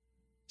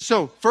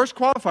 So first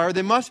qualifier,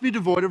 they must be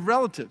devoid of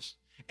relatives.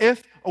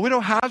 If a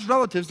widow has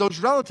relatives, those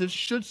relatives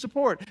should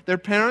support their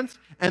parents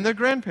and their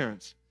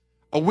grandparents.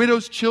 A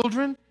widow's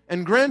children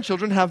and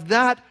grandchildren have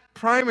that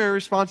primary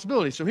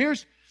responsibility. So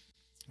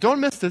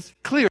don't miss this,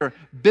 clear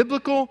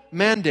biblical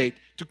mandate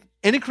to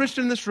any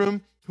Christian in this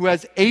room who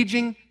has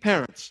aging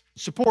parents.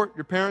 Support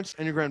your parents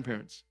and your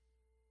grandparents.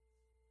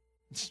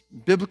 It's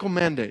biblical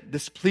mandate.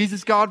 This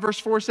pleases God, verse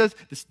 4 says.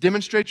 This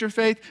demonstrates your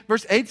faith.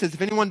 Verse 8 says,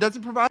 if anyone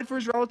doesn't provide for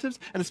his relatives,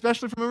 and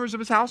especially for members of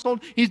his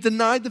household, he's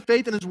denied the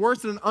faith and is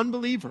worse than an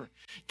unbeliever.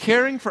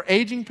 Caring for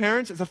aging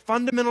parents is a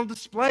fundamental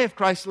display of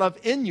Christ's love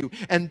in you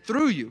and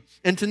through you.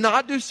 And to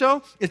not do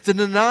so is to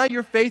deny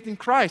your faith in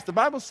Christ. The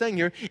Bible's saying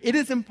here, it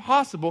is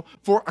impossible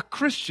for a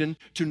Christian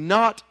to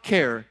not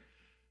care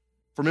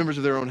for members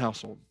of their own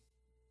household.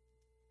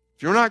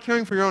 If you're not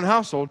caring for your own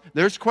household,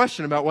 there's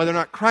question about whether or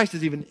not Christ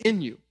is even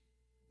in you.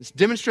 This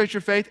demonstrates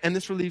your faith, and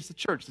this relieves the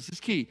church. This is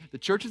key. The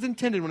church is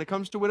intended, when it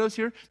comes to widows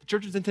here, the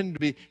church is intended to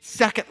be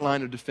second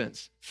line of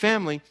defense.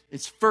 Family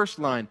is first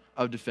line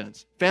of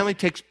defense. Family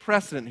takes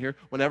precedent here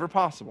whenever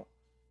possible.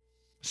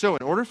 So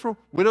in order for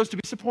widows to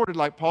be supported,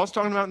 like Paul's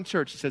talking about in the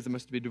church, he says they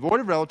must be devoid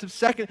of relatives.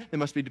 Second, they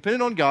must be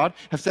dependent on God,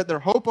 have set their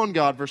hope on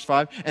God, verse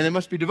 5, and they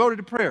must be devoted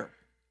to prayer.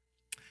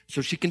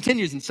 So she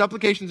continues in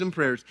supplications and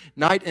prayers,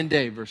 night and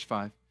day, verse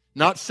 5.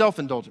 Not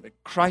self-indulgent, but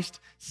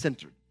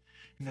Christ-centered.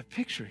 And the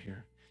picture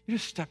here, you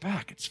just step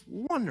back. It's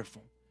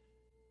wonderful.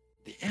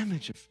 The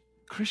image of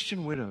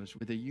Christian widows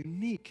with a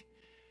unique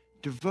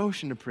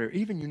devotion to prayer,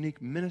 even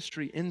unique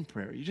ministry in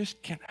prayer. You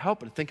just can't help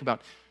but think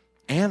about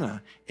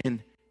Anna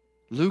in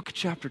Luke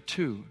chapter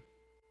 2,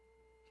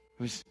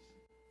 who was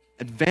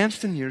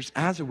advanced in years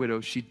as a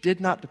widow. She did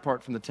not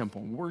depart from the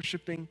temple,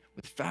 worshiping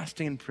with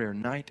fasting and prayer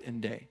night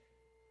and day.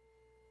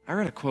 I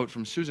read a quote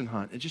from Susan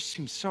Hunt. It just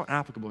seems so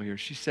applicable here.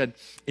 She said,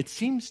 it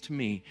seems to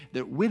me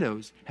that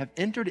widows have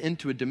entered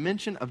into a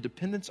dimension of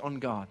dependence on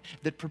God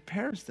that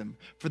prepares them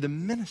for the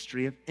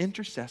ministry of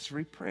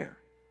intercessory prayer.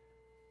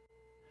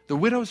 The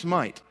widow's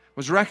mite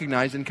was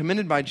recognized and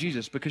commended by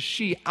Jesus because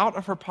she, out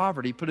of her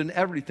poverty, put in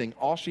everything,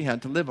 all she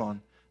had to live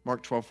on.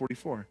 Mark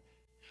 12:44.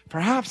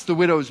 Perhaps the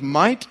widow's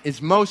might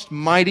is most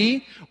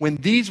mighty when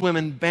these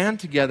women band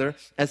together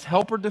as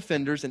helper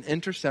defenders in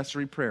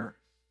intercessory prayer.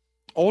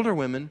 Older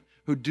women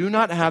who do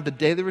not have the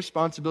daily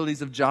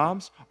responsibilities of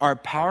jobs are a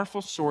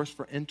powerful source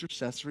for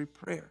intercessory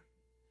prayer.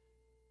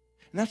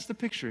 And that's the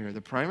picture here.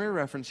 The primary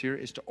reference here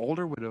is to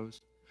older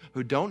widows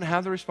who don't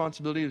have the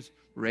responsibility of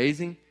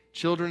raising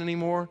children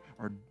anymore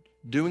or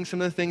doing some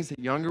of the things that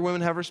younger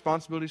women have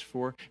responsibilities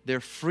for. They're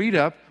freed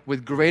up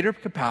with greater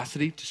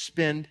capacity to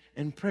spend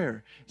in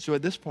prayer. So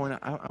at this point,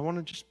 I want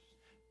to just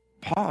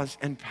pause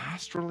and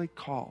pastorally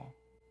call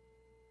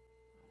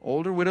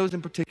older widows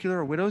in particular,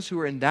 or widows who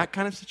are in that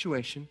kind of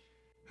situation,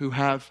 who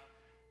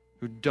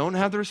don't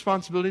have the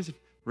responsibilities of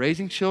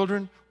raising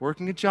children,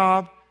 working a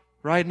job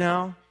right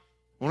now.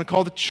 I want to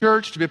call the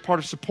church to be a part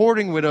of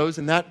supporting widows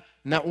in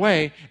that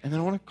way. And then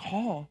I want to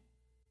call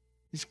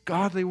these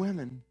godly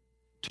women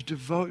to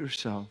devote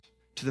yourself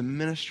to the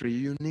ministry, a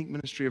unique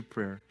ministry of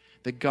prayer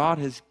that God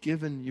has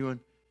given you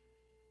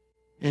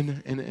in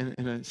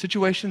a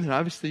situation that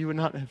obviously you would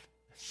not have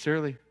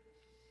necessarily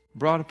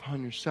brought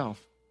upon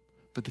yourself,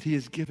 but that He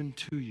has given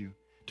to you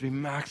to be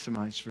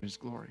maximized for His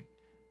glory.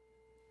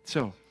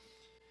 So,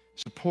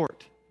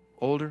 support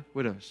older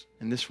widows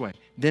in this way.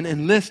 Then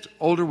enlist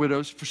older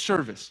widows for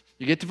service.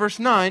 You get to verse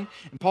 9,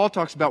 and Paul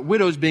talks about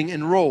widows being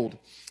enrolled.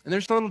 And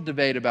there's a little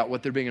debate about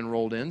what they're being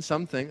enrolled in.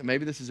 Some think that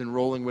maybe this is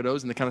enrolling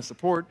widows in the kind of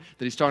support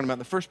that he's talking about in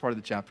the first part of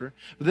the chapter.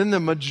 But then the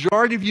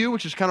majority view,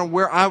 which is kind of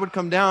where I would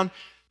come down,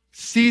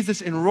 sees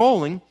this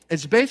enrolling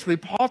as basically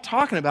Paul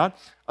talking about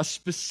a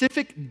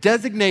specific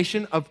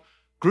designation of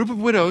group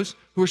of widows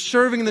who are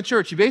serving in the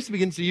church. He basically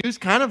begins to use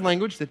kind of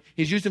language that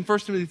he's used in 1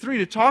 Timothy 3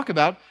 to talk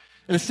about,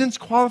 in a sense,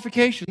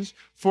 qualifications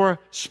for a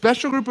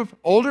special group of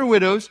older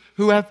widows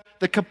who have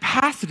the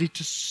capacity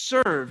to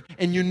serve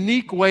in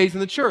unique ways in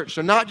the church.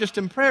 So not just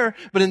in prayer,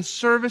 but in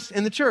service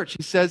in the church.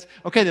 He says,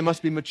 okay, they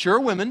must be mature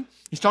women.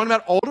 He's talking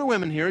about older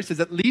women here. He says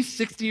at least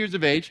 60 years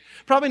of age.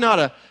 Probably not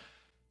a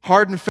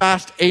hard and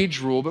fast age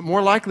rule, but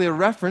more likely a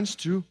reference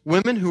to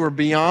women who are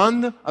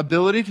beyond the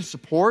ability to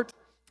support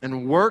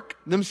and work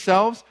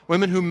themselves,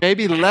 women who may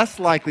be less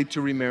likely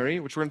to remarry,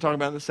 which we're going to talk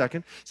about in a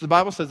second. So the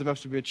Bible says there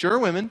must be mature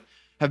women,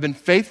 have been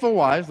faithful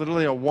wives,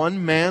 literally a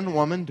one-man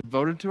woman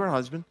devoted to her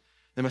husband.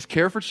 They must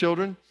care for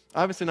children,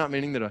 obviously not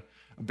meaning that a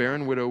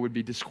barren widow would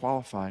be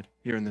disqualified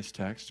here in this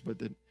text, but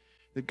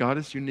that God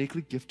has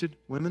uniquely gifted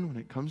women when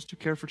it comes to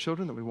care for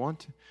children,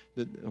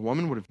 that a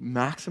woman would have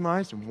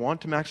maximized and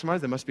want to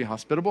maximize. They must be a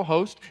hospitable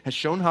host, has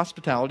shown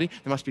hospitality.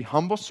 They must be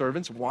humble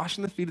servants,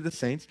 washing the feet of the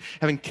saints,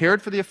 having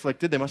cared for the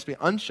afflicted. They must be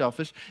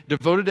unselfish,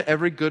 devoted to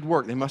every good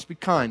work. They must be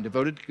kind,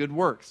 devoted to good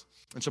works.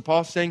 And so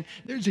Paul's saying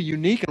there's a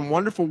unique and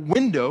wonderful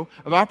window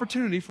of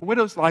opportunity for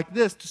widows like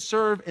this to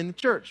serve in the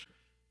church.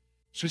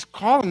 So he's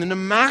calling them to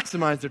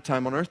maximize their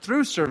time on earth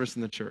through service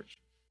in the church,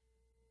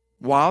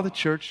 while the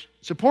church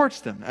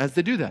supports them as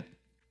they do that.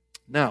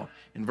 Now,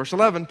 in verse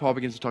 11, Paul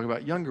begins to talk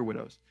about younger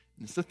widows.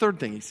 And this is the third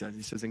thing he says.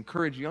 He says,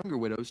 encourage younger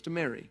widows to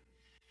marry.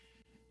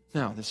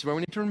 Now, this is where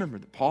we need to remember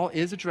that Paul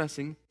is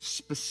addressing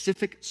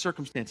specific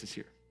circumstances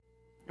here.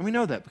 And we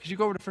know that because you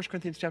go over to 1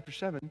 Corinthians chapter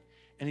 7,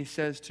 and he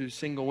says to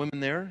single women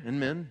there, and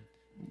men,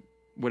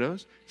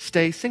 widows,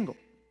 stay single.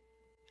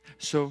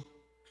 So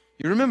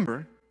you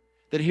remember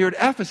that here at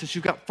Ephesus,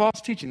 you've got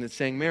false teaching that's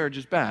saying marriage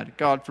is bad.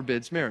 God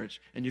forbids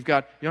marriage. And you've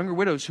got younger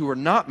widows who are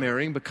not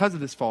marrying because of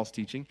this false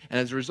teaching, and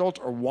as a result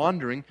are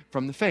wandering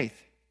from the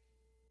faith,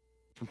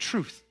 from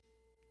truth.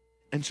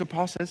 And so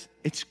Paul says,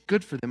 it's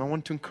good for them. I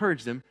want to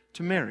encourage them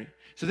to marry.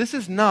 So this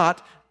is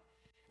not,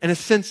 in a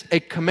sense,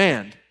 a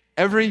command.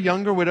 Every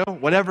younger widow,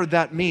 whatever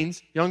that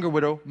means, younger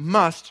widow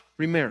must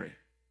remarry.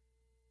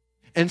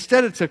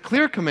 Instead, it's a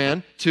clear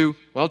command to,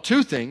 well,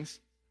 two things.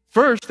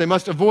 First, they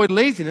must avoid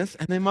laziness,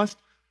 and they must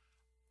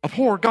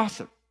abhor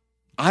gossip.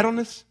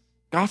 Idleness,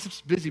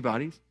 gossips,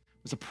 busybodies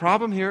was a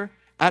problem here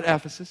at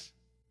Ephesus.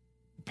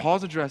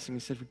 Paul's addressing, he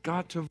said, we've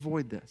got to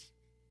avoid this.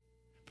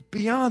 But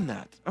beyond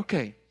that,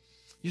 okay,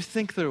 you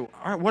think through,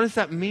 all right, what does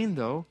that mean,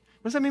 though?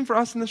 What does that mean for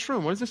us in this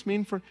room? What does this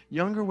mean for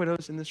younger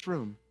widows in this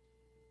room?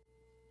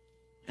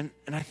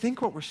 And I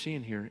think what we're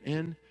seeing here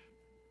in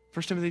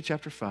 1 Timothy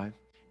chapter 5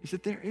 is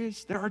that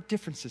there are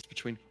differences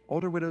between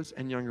older widows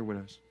and younger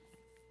widows.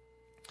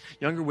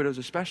 Younger widows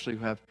especially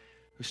who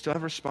still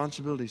have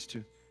responsibilities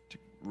to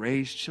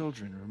raise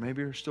children, or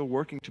maybe are still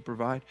working to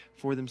provide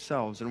for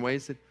themselves in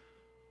ways that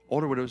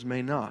older widows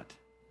may not.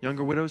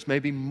 Younger widows may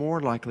be more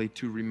likely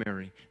to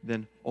remarry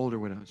than older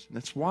widows. And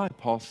that's why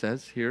Paul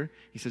says here,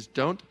 he says,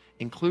 don't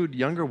include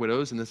younger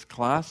widows in this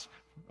class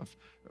of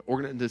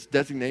this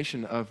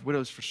designation of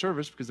widows for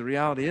service, because the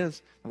reality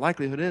is, the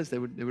likelihood is they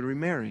would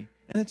remarry.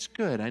 And it's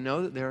good. I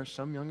know that there are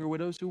some younger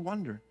widows who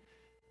wonder,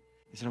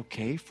 is it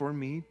okay for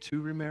me to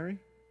remarry?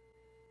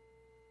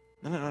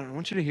 And I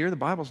want you to hear, the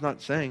Bible's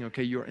not saying,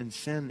 okay, you're in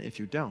sin if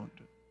you don't.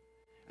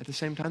 At the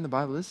same time, the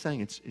Bible is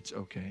saying it's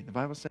okay. The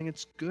Bible's saying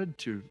it's good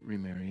to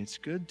remarry. It's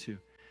good to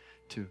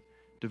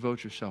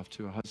devote yourself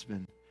to a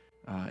husband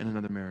in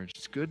another marriage.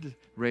 It's good to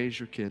raise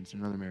your kids in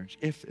another marriage.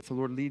 If the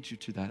Lord leads you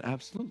to that,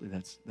 absolutely,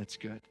 that's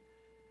good.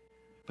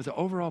 But the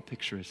overall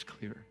picture is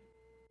clear.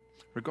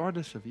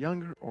 Regardless of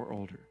younger or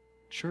older,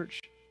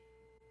 church,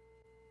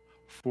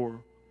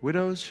 for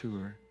widows who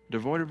are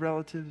devoid of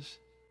relatives,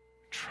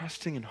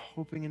 trusting and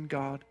hoping in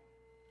God,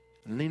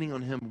 and leaning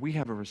on Him, we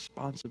have a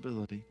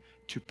responsibility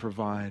to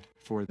provide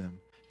for them,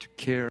 to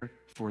care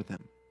for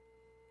them.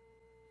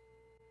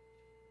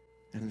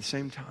 And at the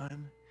same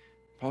time,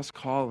 Paul's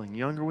calling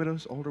younger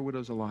widows, older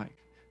widows alike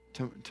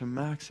to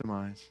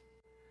maximize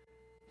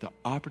the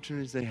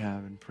opportunities they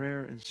have in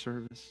prayer and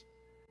service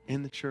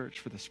in the church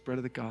for the spread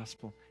of the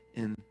gospel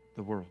in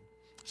the world.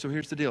 So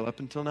here's the deal. Up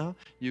until now,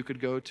 you could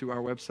go to our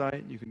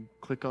website. You can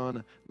click on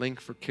a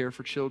link for Care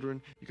for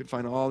Children. You can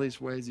find all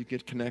these ways you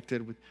get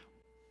connected with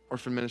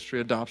orphan ministry,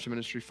 adoption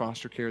ministry,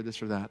 foster care,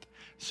 this or that.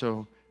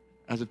 So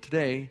as of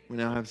today, we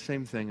now have the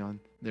same thing on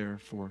there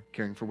for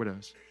caring for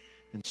widows.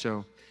 And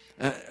so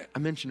I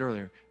mentioned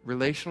earlier,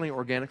 relationally,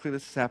 organically,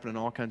 this is happening in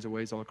all kinds of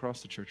ways all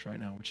across the church right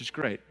now, which is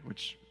great,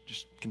 which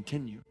just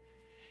continue.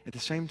 At the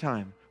same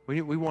time,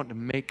 we want to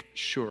make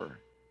sure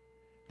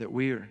that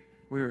we're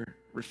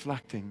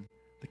reflecting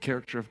the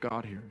character of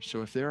God here.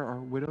 So if there are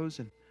widows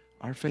in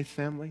our faith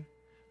family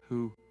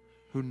who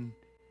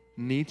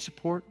need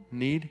support,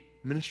 need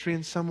ministry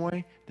in some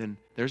way, then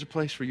there's a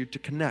place for you to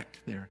connect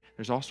there.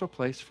 There's also a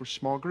place for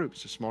small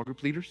groups, so small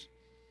group leaders.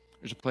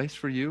 There's a place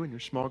for you in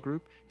your small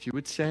group. If you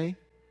would say,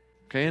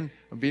 okay, in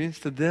obedience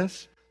to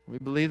this, we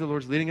believe the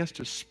Lord's leading us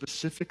to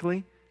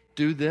specifically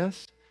do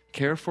this,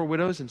 care for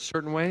widows in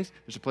certain ways,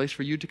 there's a place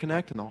for you to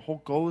connect, and the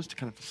whole goal is to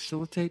kind of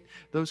facilitate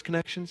those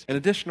connections, in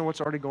addition to what's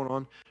already going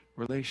on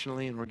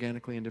relationally and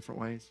organically in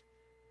different ways.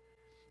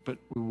 But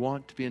we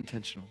want to be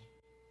intentional.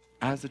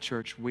 As the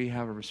church, we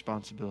have a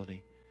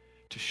responsibility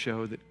to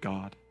show that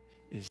God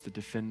is the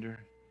defender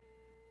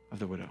of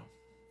the widow.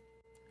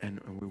 And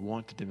we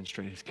want to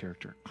demonstrate His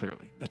character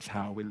clearly. That's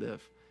how we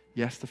live.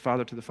 Yes, the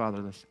father to the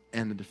fatherless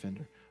and the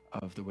defender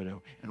of the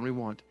widow. And we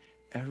want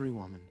every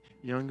woman,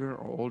 younger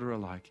or older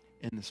alike,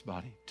 in this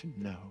body to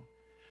know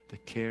the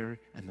care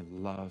and the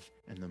love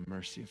and the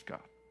mercy of God.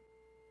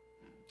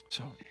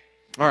 So,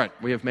 all right,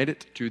 we have made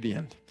it to the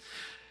end.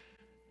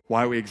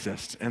 Why we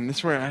exist. And this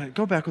is where,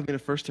 go back with me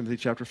to 1 Timothy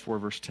chapter 4,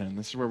 verse 10.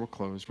 This is where we'll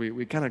close.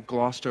 We kind of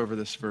glossed over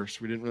this verse.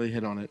 We didn't really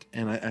hit on it.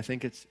 And I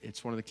think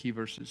it's one of the key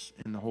verses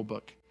in the whole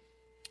book.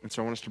 And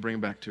so I want us to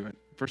bring back to it.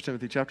 1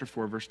 Timothy chapter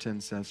 4, verse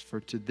 10 says, "For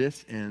to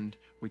this end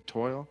we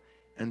toil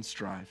and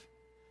strive,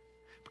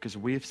 because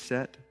we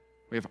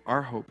have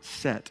our hope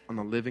set on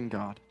the living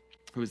God,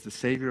 who is the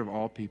Savior of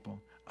all people,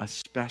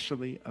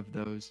 especially of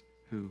those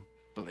who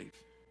believe."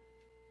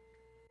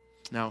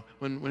 Now,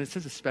 when it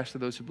says especially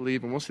those who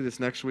believe, and we'll see this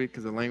next week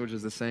because the language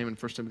is the same in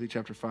 1 Timothy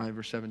chapter 5,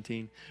 verse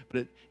 17,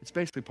 but it's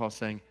basically Paul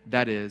saying,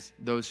 that is,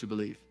 those who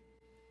believe.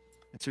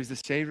 And so he's the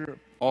Savior of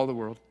all the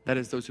world. That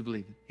is, those who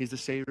believe. He's the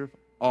Savior of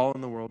all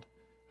in the world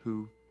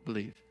who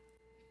believe.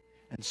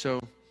 And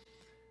so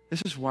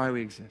this is why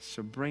we exist.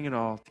 So bring it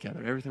all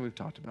together. Everything we've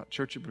talked about.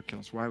 Church at Brook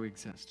Hills, why we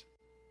exist.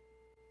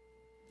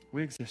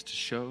 We exist to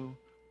show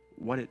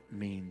what it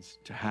means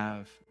to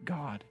have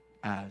God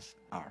as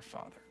our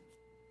Father.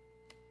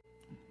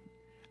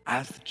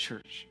 As the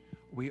church,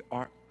 we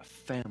are a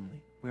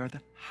family. We are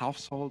the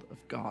household of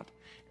God.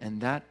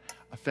 And that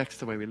affects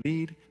the way we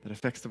lead, that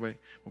affects the way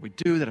what we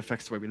do, that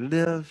affects the way we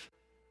live.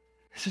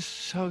 This is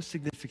so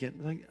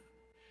significant. Like,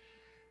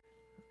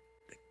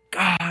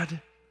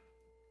 God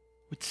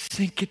would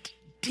sink it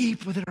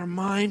deep within our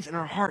minds and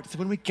our hearts.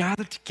 When we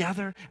gather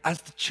together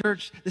as the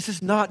church, this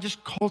is not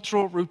just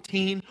cultural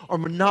routine or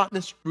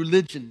monotonous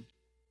religion.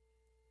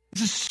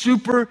 This is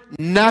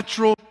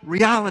supernatural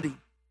reality.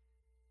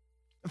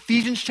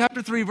 Ephesians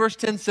chapter 3, verse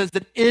 10 says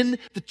that in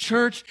the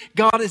church,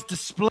 God is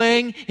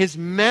displaying his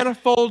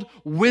manifold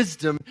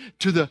wisdom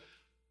to the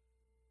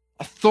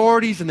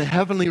authorities in the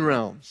heavenly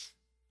realms.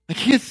 Like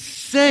he is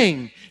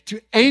saying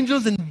to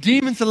angels and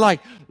demons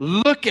alike,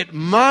 look at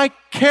my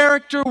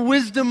character,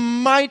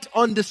 wisdom, might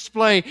on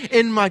display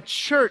in my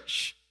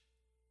church.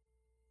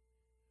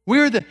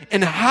 We're the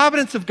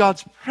inhabitants of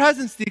God's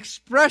presence, the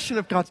expression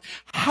of God's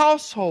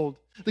household,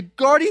 the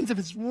guardians of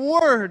his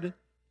word.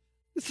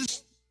 This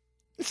is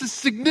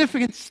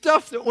significant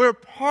stuff that we're a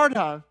part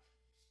of.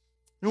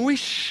 And we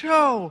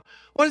show,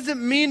 what does it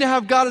mean to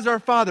have God as our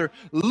Father?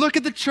 Look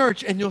at the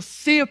church and you'll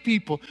see a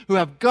people who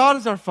have God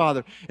as our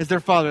Father, as their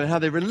Father, and how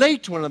they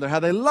relate to one another, how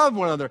they love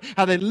one another,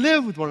 how they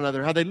live with one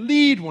another, how they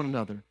lead one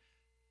another.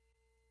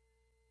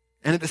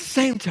 And at the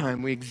same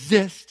time, we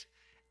exist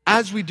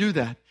as we do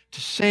that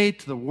to say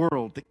to the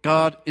world that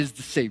God is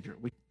the Savior.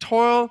 We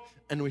toil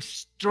and we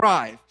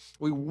strive.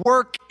 We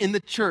work in the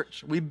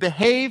church. We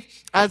behave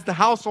as the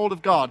household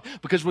of God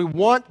because we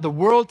want the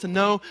world to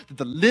know that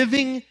the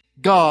living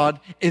God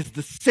is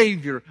the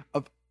Savior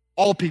of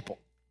all people.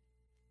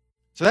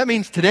 So that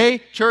means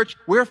today, church,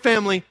 we're a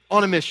family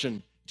on a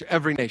mission to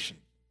every nation.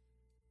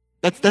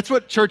 That's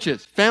what church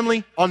is,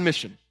 family on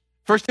mission.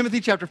 1 Timothy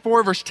chapter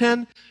 4, verse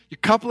 10, you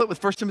couple it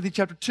with 1 Timothy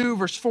chapter 2,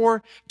 verse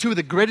 4, two of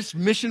the greatest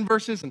mission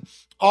verses in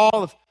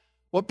all of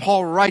what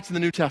Paul writes in the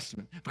New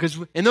Testament. Because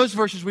in those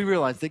verses, we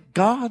realize that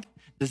God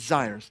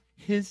desires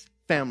his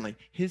family,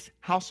 his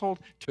household,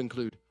 to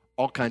include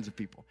all kinds of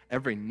people.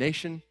 Every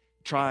nation,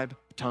 tribe,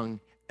 tongue,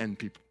 and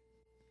people.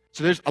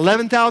 So there's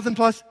 11,000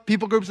 plus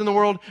people groups in the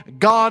world.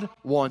 God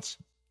wants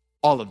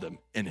all of them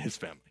in his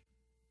family.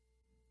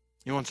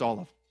 He wants all of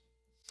them.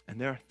 And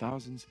there are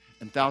thousands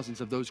and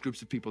thousands of those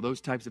groups of people, those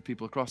types of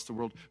people across the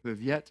world who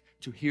have yet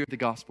to hear the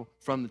gospel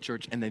from the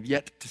church, and they've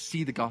yet to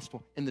see the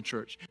gospel in the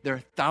church. There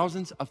are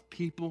thousands of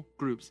people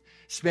groups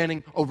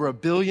spanning over 1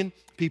 billion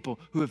people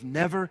who have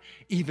never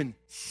even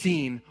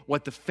seen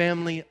what the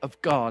family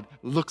of God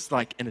looks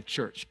like in a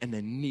church, and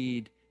they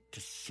need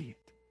to see it.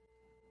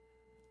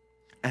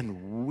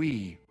 And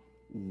we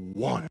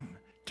want them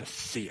to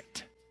see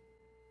it.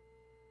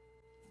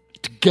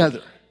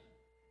 Together.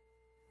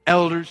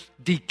 Elders,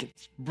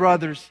 deacons,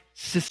 brothers,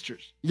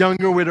 sisters,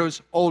 younger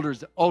widows,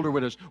 older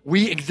widows.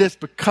 We exist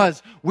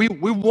because we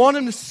want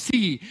them to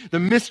see the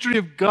mystery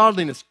of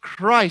godliness,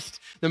 Christ,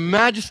 the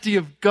majesty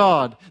of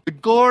God, the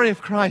glory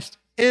of Christ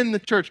in the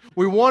church.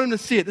 We want them to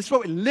see it. This is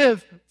what we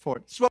live for.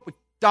 This is what we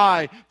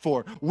die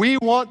for. We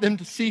want them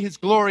to see his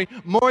glory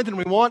more than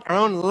we want our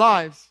own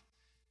lives.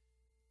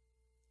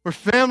 We're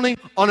family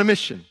on a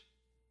mission.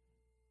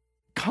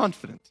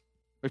 Confident.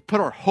 We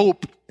put our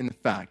hope in the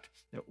fact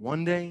that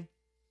one day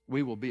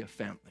we will be a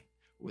family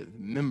with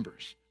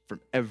members from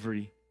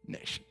every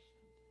nation.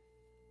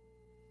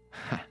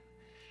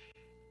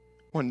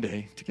 One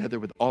day, together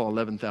with all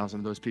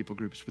 11,000 of those people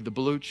groups, with the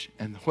Baluch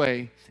and the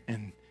Hui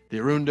and the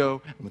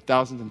Arundo, and with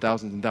thousands and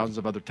thousands and thousands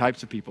of other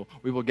types of people,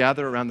 we will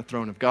gather around the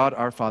throne of God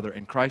our Father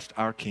and Christ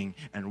our King,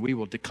 and we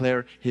will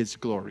declare his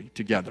glory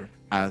together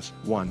as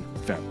one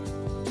family.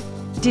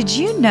 Did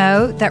you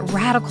know that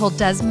Radical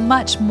does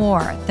much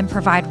more than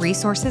provide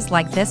resources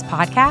like this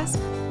podcast?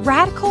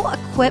 Radical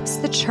equips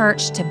the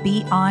church to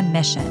be on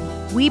mission.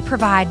 We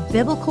provide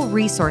biblical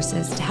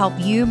resources to help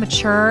you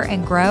mature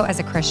and grow as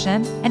a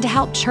Christian and to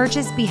help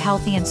churches be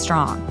healthy and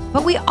strong.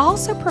 But we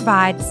also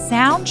provide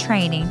sound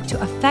training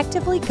to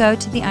effectively go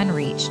to the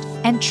unreached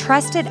and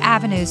trusted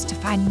avenues to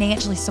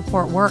financially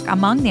support work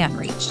among the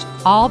unreached,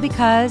 all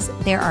because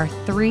there are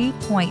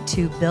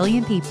 3.2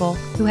 billion people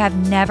who have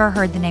never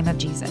heard the name of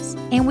Jesus.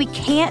 And we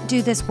can't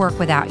do this work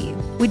without you.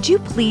 Would you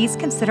please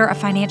consider a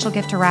financial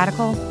gift to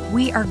Radical?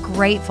 We are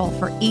grateful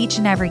for each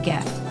and every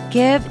gift.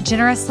 Give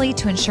generously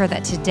to ensure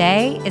that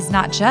today is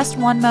not just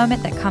one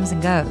moment that comes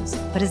and goes,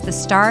 but is the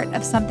start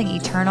of something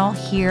eternal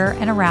here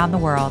and around the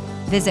world.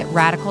 Visit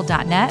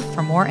radical.net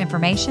for more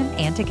information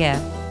and to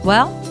give.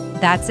 Well,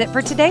 that's it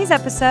for today's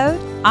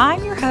episode.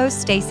 I'm your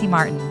host, Stacey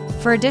Martin.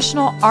 For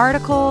additional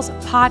articles,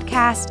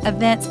 podcasts,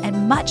 events,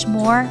 and much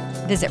more,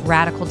 visit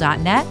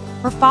radical.net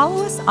or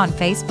follow us on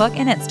Facebook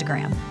and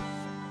Instagram.